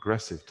move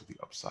aggressive to the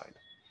upside.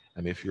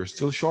 And if you're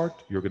still short,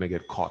 you're going to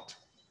get caught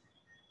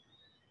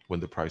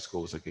when the price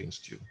goes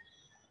against you.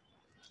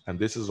 And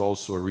this is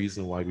also a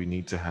reason why we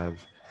need to have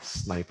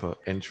sniper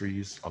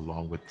entries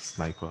along with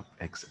sniper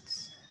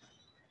exits.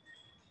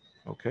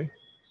 Okay?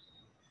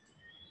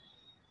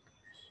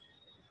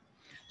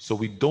 So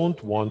we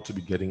don't want to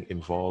be getting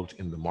involved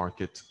in the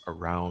market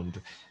around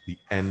the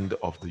end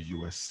of the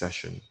US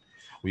session.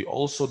 We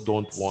also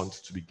don't want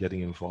to be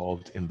getting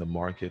involved in the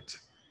market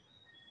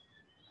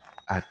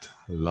at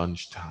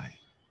lunchtime.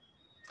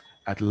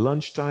 At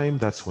lunchtime,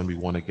 that's when we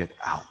want to get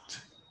out.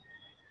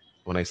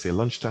 When I say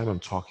lunchtime, I'm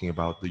talking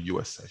about the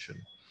US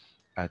session.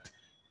 At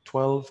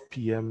 12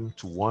 p.m.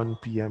 to 1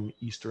 p.m.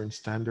 Eastern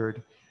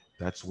Standard,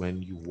 that's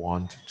when you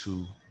want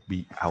to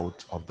be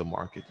out of the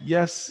market.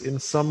 Yes, in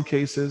some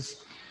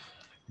cases,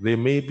 there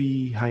may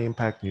be high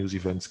impact news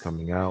events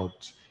coming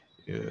out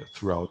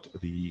throughout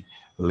the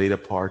later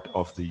part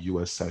of the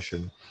US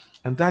session,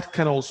 and that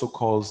can also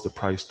cause the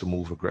price to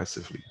move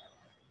aggressively.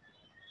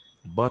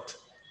 But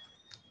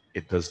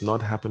it does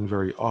not happen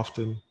very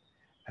often,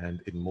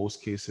 and in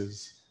most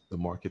cases, the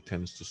market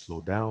tends to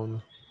slow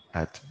down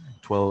at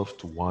 12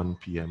 to 1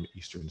 p.m.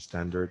 Eastern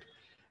Standard,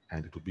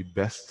 and it would be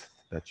best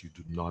that you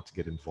do not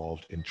get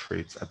involved in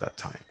trades at that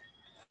time.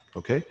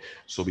 Okay,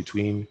 so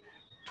between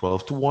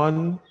 12 to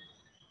 1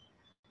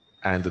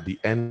 and the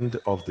end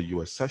of the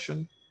US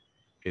session,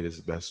 it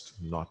is best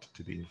not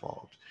to be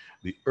involved.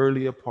 The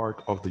earlier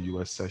part of the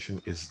US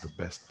session is the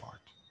best part.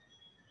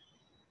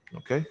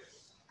 Okay?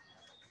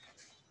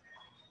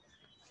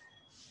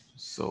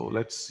 So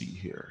let's see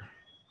here.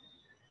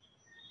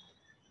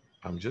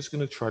 I'm just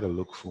going to try to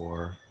look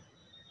for,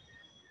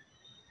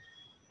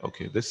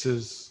 okay, this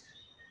is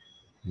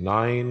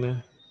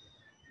 9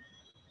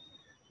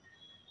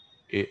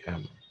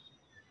 a.m.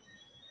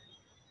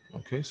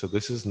 Okay, so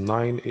this is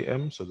 9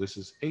 a.m. So this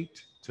is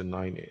 8 to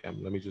 9 a.m.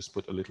 Let me just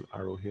put a little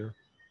arrow here.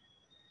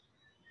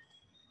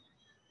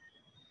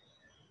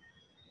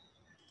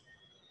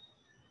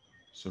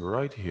 So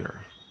right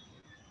here.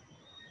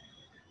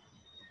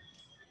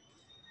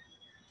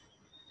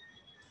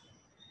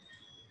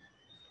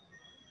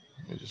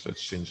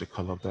 Let's change the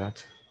color of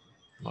that.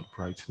 Not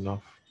bright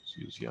enough. Let's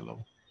use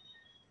yellow.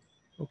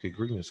 Okay,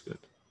 green is good.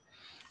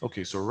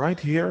 Okay, so right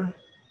here,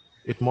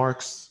 it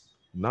marks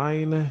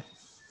 9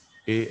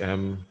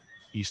 a.m.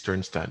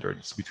 Eastern Standard.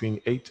 It's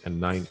between 8 and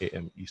 9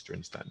 a.m.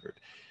 Eastern Standard.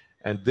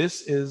 And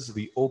this is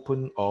the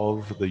open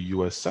of the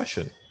US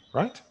session,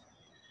 right?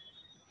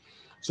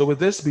 So with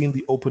this being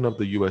the open of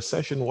the US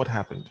session, what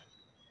happened?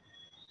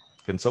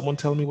 Can someone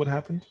tell me what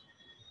happened?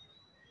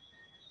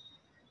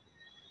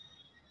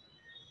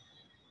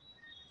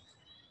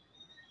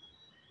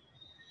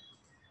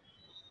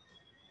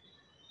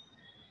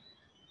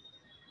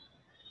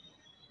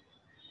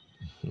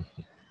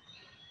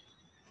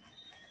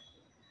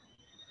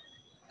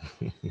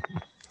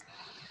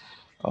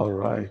 All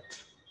right.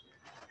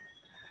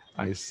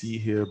 I see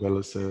here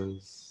Bella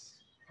says,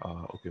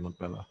 okay, not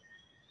Bella.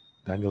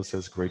 Daniel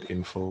says, great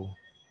info.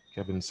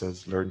 Kevin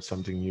says, learned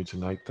something new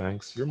tonight.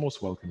 Thanks. You're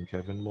most welcome,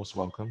 Kevin. Most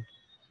welcome.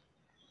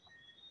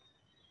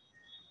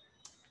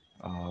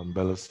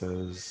 Bella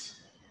says,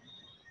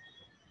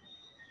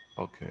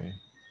 okay.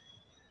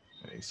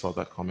 I saw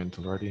that comment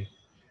already.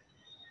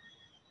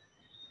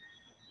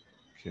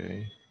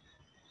 Okay.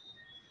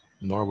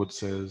 Norwood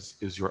says,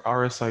 is your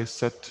RSI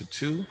set to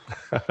 2?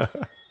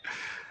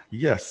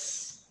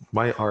 Yes,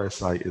 my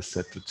RSI is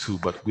set to 2,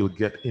 but we'll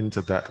get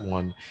into that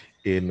one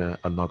in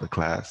another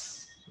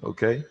class.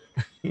 Okay?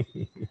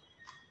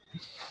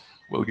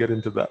 We'll get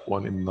into that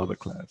one in another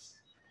class.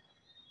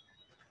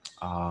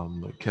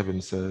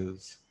 Kevin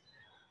says,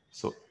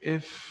 so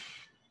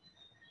if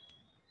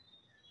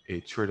a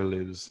trader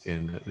lives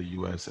in the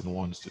US and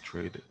wants to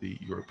trade the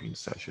European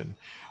session,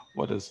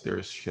 what does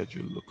their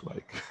schedule look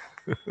like?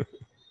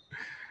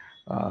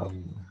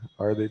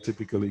 Are they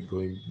typically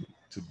going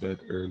to bed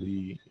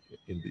early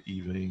in the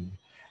evening,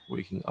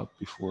 waking up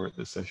before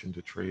the session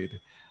to trade?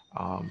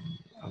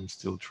 I'm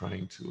still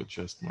trying to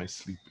adjust my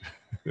sleep.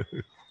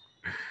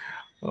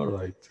 All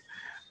right.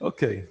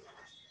 Okay.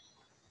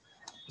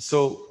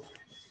 So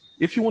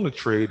if you want to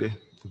trade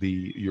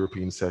the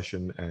European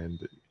session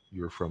and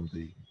you're from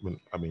you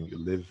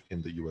live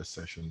in the US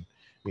session,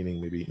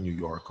 meaning maybe New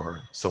York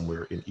or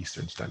somewhere in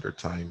Eastern Standard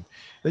Time,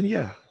 then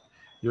yeah,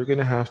 you're going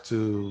to have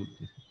to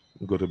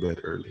go to bed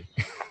early.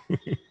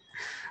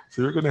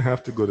 So you're going to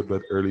have to go to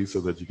bed early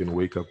so that you can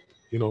wake up,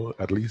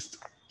 at least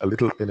a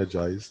little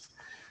energized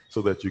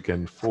so that you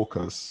can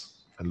focus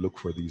and look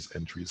for these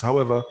entries.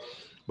 However,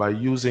 by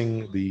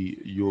using the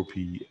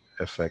UOP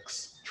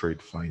FX Trade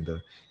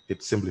Finder,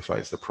 it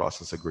simplifies the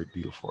process a great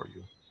deal for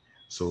you.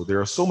 So there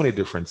are so many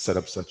different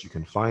setups that you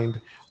can find.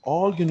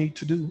 All you need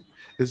to do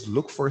is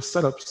look for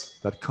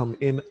setups that come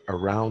in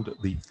around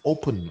the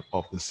open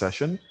of the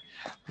session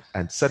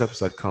and setups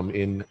that come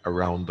in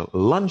around the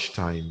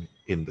lunchtime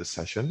in the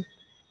session.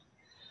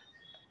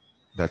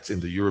 That's in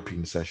the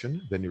European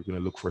session. Then you're going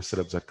to look for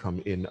setups that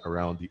come in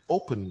around the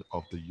open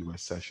of the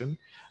US session,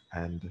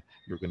 and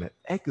you're going to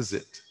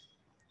exit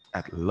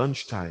at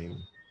lunchtime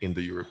in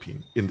the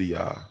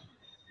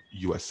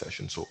US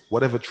session. So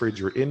whatever trades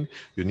you're in,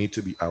 you need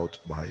to be out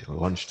by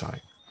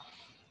lunchtime.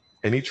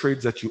 Any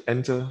trades that you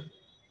enter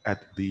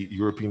at the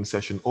European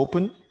session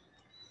open,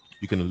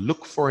 you can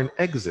look for an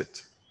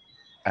exit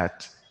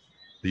at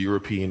the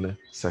European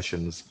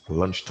session's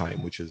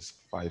lunchtime, which is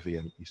 5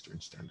 a.m.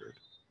 Eastern Standard.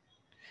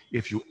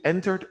 If you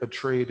entered a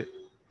trade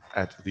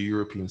at the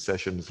European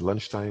session's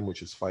lunchtime,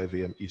 which is 5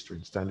 a.m.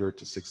 Eastern Standard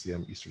to 6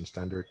 a.m. Eastern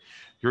Standard,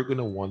 you're going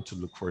to want to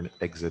look for an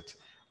exit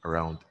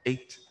around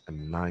 8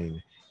 and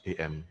 9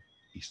 a.m.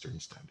 Eastern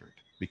Standard,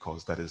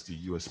 because that is the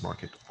US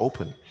market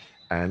open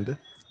and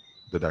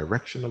the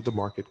direction of the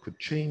market could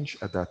change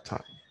at that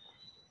time.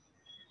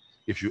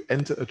 If you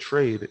enter a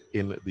trade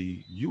in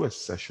the US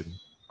session,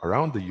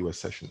 around the US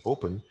session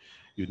open,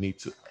 you need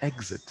to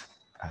exit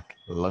at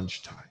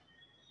lunchtime,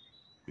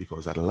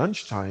 because at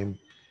lunchtime,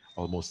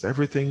 almost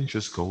everything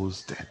just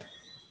goes dead.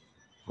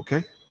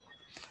 Okay?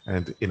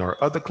 And in our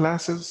other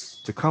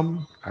classes to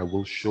come, I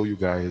will show you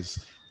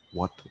guys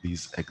what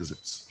these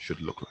exits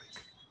should look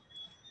like.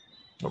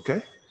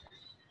 Okay?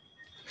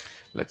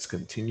 Let's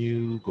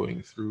continue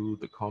going through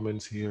the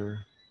comments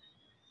here.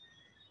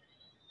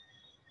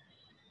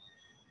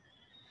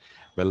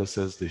 Bella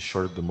says they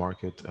shorted the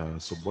market.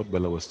 So what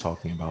Bella was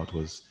talking about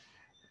was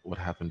what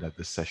happened at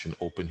the session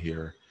open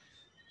here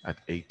at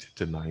 8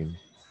 to 9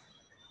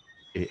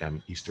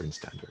 a.m. Eastern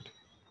Standard.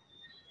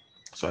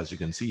 So as you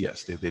can see,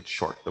 yes, they did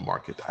short the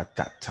market at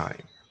that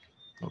time.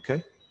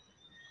 Okay.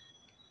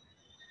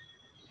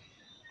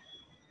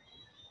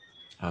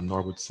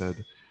 Norwood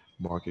said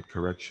market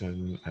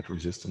correction at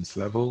resistance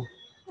level.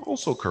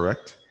 Also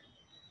correct.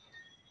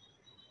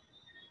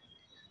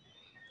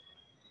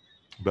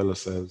 Bella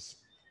says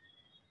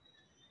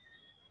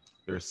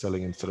they're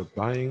selling instead of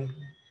buying.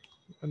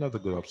 Another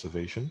good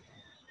observation.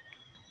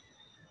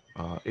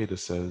 Ada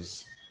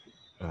says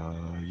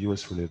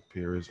US related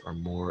pairs are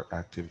more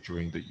active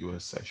during the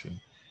US session.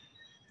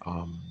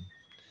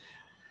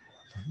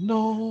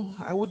 No,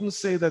 I wouldn't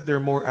say that they're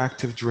more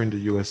active during the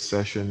US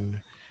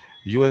session.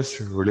 US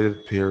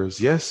related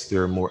pairs, yes,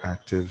 they're more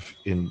active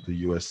in the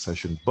US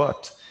session,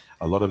 but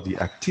a lot of the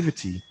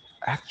activity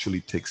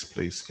actually takes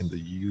place in the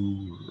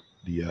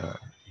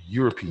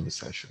European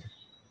session.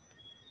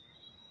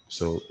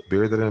 So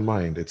bear that in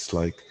mind. It's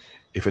like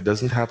if it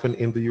doesn't happen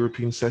in the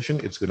European session,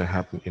 it's going to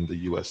happen in the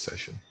US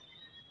session.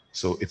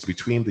 So it's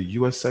between the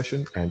US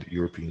session and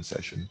European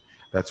session.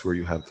 That's where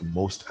you have the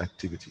most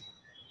activity.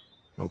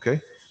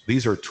 Okay?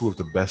 These are two of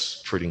the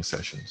best trading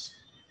sessions.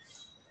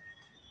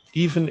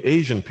 Even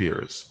Asian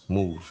peers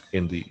move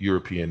in the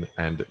European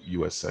and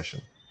US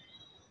session.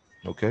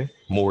 Okay?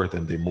 More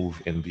than they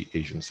move in the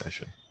Asian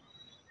session.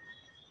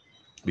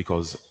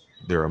 Because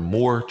there are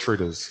more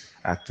traders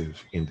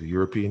active in the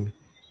European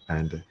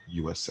and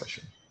US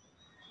session.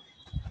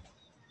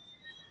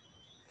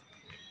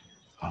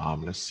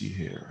 Let's see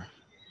here.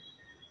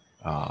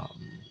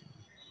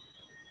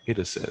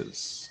 It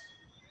says,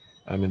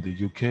 I'm in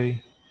the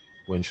UK.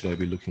 When should I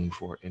be looking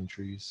for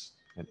entries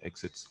and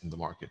exits in the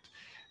market?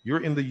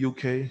 You're in the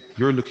UK.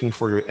 You're looking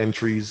for your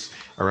entries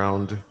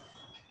around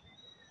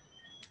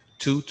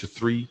 2 to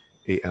 3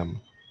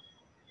 a.m.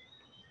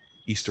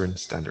 Eastern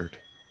Standard.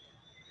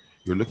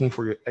 You're looking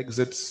for your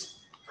exits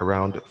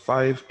around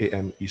 5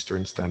 a.m.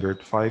 Eastern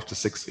Standard, 5 to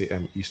 6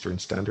 a.m. Eastern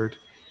Standard.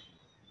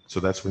 So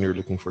that's when you're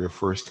looking for your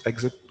first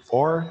exit,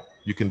 or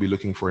you can be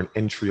looking for an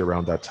entry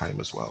around that time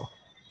as well.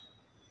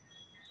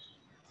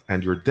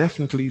 And you're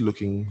definitely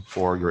looking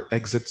for your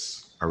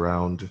exits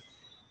around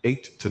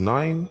 8 to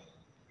 9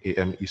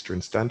 a.m.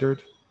 Eastern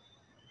Standard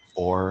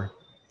or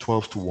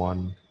 12 to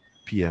 1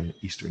 p.m.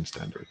 Eastern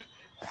Standard.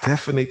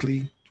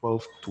 Definitely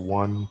 12 to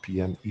 1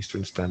 p.m.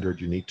 Eastern Standard,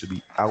 you need to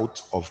be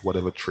out of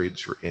whatever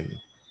trades you're in.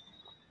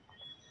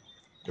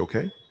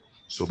 Okay?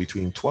 So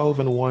between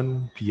 12 and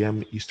 1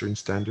 p.m. Eastern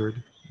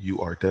Standard, you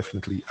are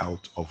definitely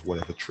out of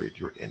whatever trade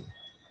you're in.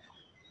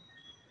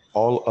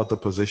 All other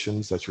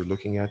positions that you're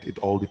looking at, it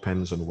all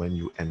depends on when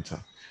you enter.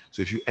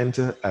 So if you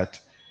enter at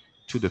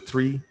 2 to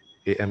 3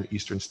 a.m.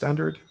 Eastern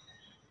Standard,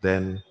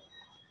 then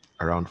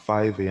around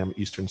 5 a.m.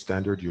 Eastern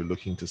Standard, you're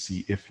looking to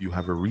see if you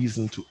have a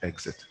reason to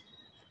exit.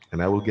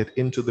 And I will get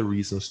into the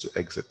reasons to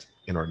exit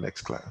in our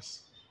next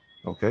class.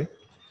 Okay?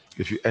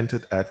 If you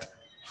entered at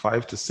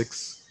 5 to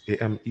 6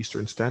 a.m.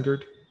 Eastern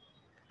Standard,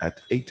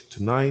 at 8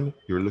 to 9,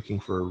 you're looking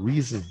for a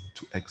reason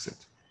to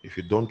exit. If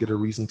you don't get a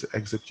reason to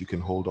exit, you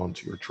can hold on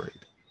to your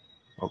trade.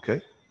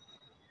 Okay?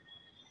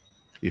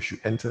 If you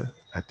enter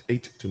at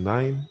 8 to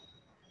 9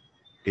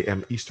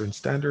 a.m. Eastern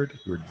Standard,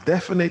 you're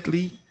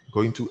definitely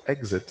going to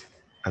exit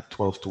at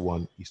 12 to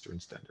 1 Eastern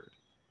Standard.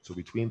 So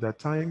between that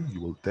time,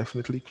 you will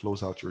definitely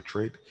close out your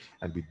trade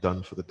and be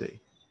done for the day.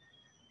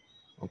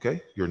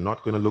 Okay? You're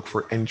not going to look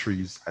for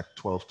entries at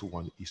 12 to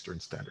 1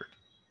 Eastern Standard.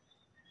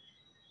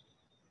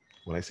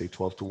 When I say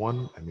 12 to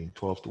 1, I mean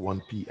 12 to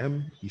 1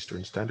 p.m.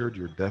 Eastern Standard.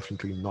 You're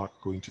definitely not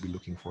going to be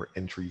looking for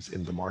entries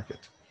in the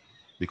market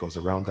because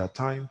around that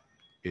time,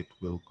 it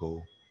will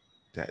go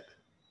dead.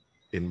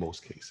 In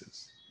most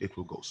cases, it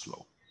will go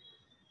slow.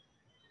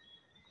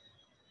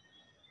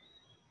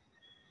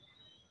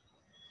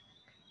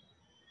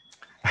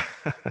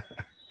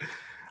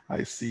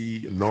 I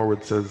see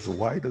Norwood says,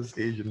 why does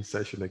Asian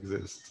session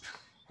exist?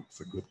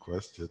 It's a good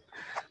question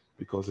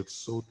because it's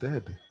so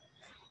dead.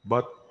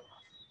 But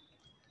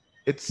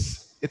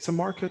it's a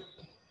market.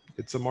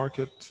 It's a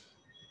market.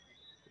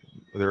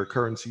 There are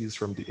currencies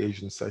from the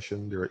Asian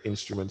session. There are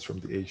instruments from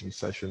the Asian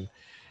session.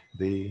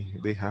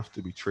 They have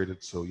to be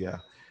traded. So yeah,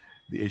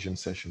 the Asian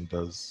session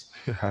does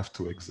have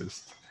to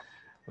exist.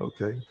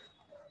 Okay.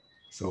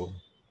 So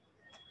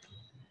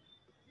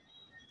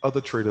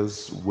other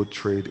traders would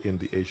trade in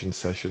the Asian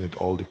session. It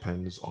all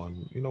depends on,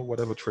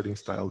 whatever trading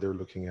style they're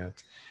looking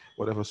at,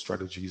 whatever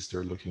strategies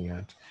they're looking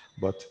at.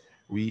 But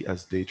we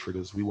as day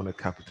traders, we want to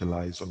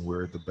capitalize on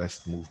where the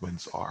best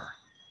movements are.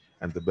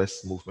 And the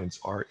best movements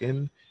are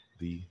in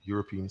the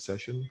European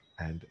session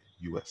and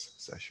US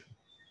session.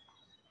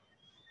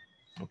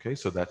 Okay,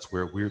 so that's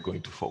where we're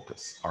going to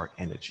focus our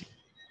energy.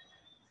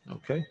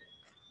 Okay.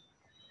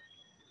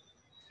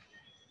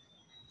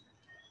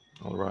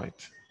 All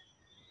right.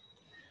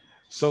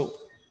 So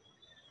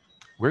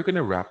we're going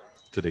to wrap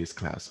today's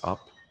class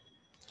up,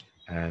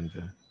 and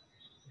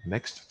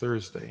next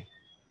Thursday,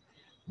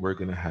 we're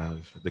going to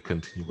have the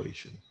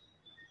continuation.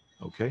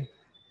 Okay?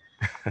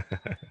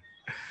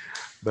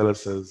 Bella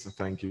says,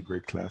 thank you,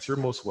 great class. You're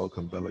most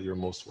welcome, Bella. You're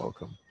most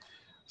welcome.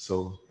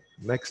 So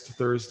next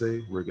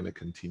Thursday, we're going to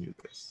continue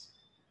this.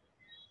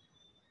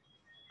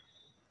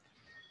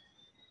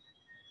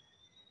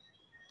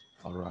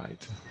 All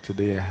right.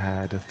 Today I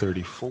had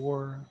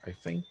 34, I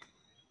think.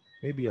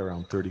 Maybe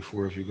around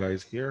 34 of you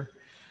guys here.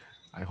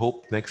 I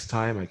hope next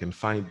time I can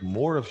find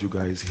more of you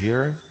guys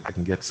here. I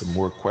can get some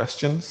more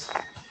questions.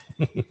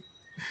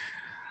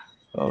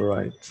 All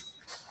right.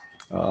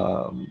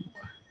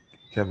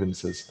 Kevin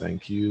says,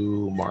 thank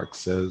you. Mark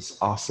says,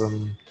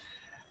 awesome.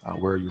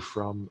 Where are you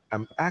from?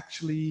 I'm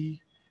actually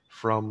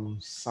from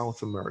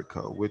South America,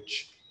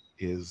 which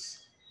is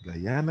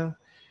Guyana.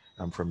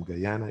 I'm from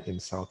Guyana in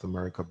South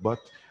America, but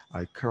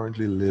I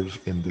currently live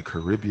in the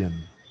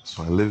Caribbean.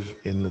 So I live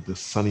in the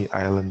sunny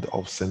island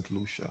of St.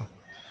 Lucia.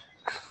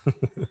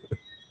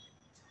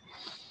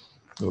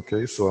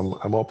 Okay, so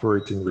I'm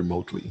operating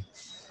remotely.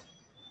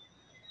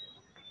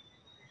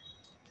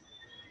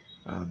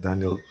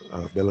 Daniel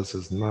Bella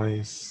says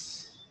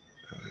nice.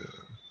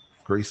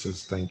 Grace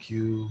says thank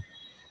you.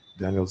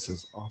 Daniel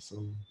says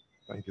awesome.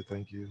 Thank you,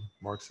 thank you.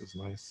 Mark says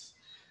nice.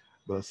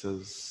 Bella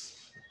says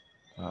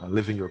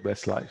living your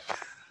best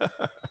life.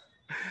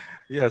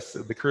 Yes,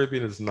 the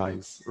Caribbean is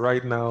nice.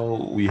 Right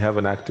now, we have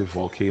an active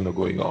volcano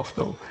going off,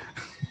 though.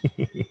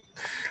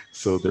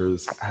 So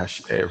there's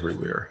ash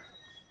everywhere.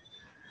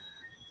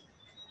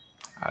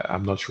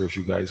 I'm not sure if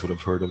you guys would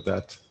have heard of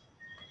that.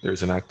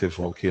 There's an active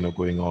volcano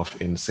going off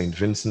in St.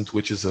 Vincent,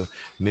 which is a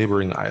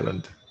neighboring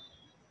island.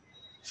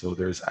 So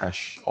there's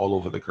ash all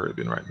over the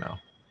Caribbean right now.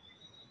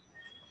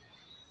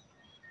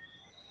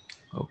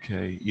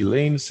 Okay,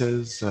 Elaine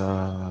says,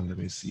 let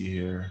me see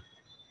here.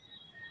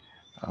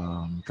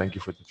 Thank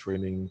you for the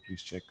training.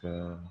 Please check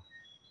the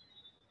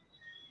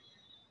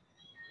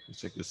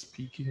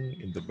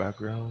speaking in the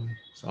background.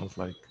 Sounds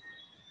like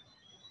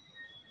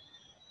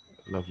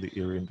a lovely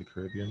area in the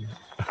Caribbean.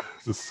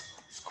 The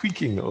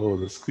squeaking, oh,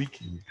 the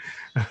squeaking.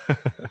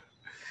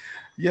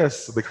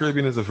 Yes, the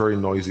Caribbean is a very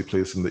noisy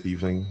place in the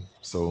evening.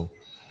 So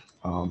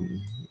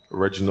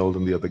Reginald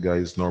and the other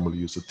guys normally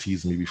used to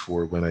tease me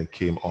before when I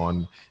came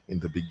on in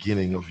the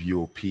beginning of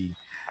UOP.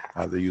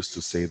 They used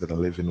to say that I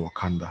live in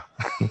Wakanda.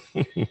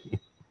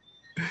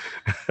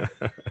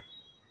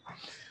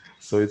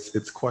 So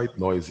it's quite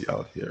noisy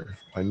out here.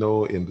 I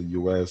know in the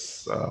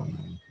US,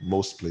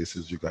 most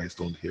places you guys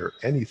don't hear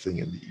anything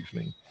in the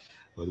evening,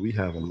 but we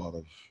have a lot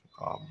of,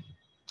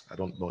 I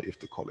don't know if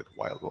to call it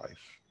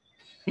wildlife,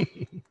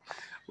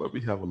 but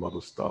we have a lot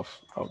of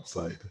stuff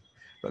outside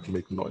that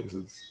make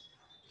noises.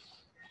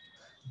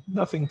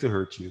 Nothing to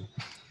hurt you.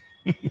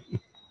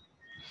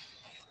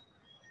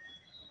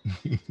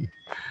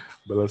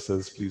 Bella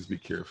says, please be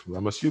careful.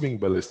 I'm assuming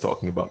Bella is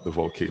talking about the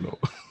volcano.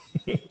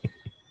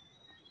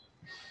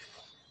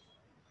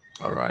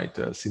 All right.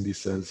 Cindy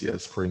says,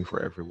 yes, praying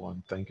for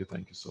everyone. Thank you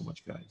so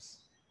much, guys.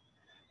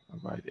 All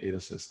right.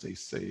 Ada says, stay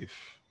safe.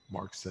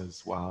 Mark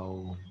says,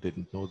 wow,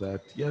 didn't know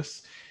that.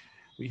 Yes,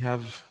 we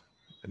have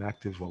an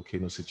active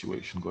volcano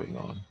situation going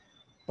on.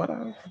 But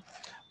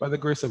by the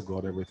grace of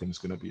God, everything's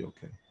going to be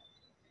okay.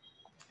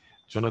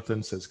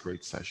 Jonathan says,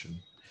 great session.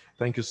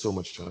 Thank you so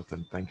much,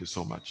 Jonathan. Thank you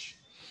so much.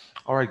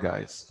 All right,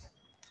 guys.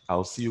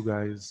 I'll see you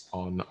guys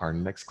on our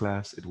next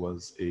class. It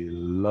was a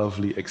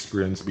lovely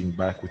experience being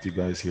back with you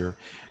guys here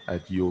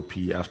at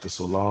UOP after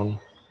so long.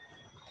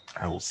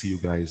 I will see you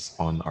guys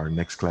on our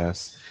next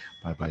class.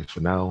 Bye-bye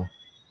for now.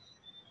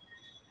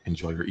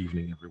 Enjoy your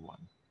evening, everyone.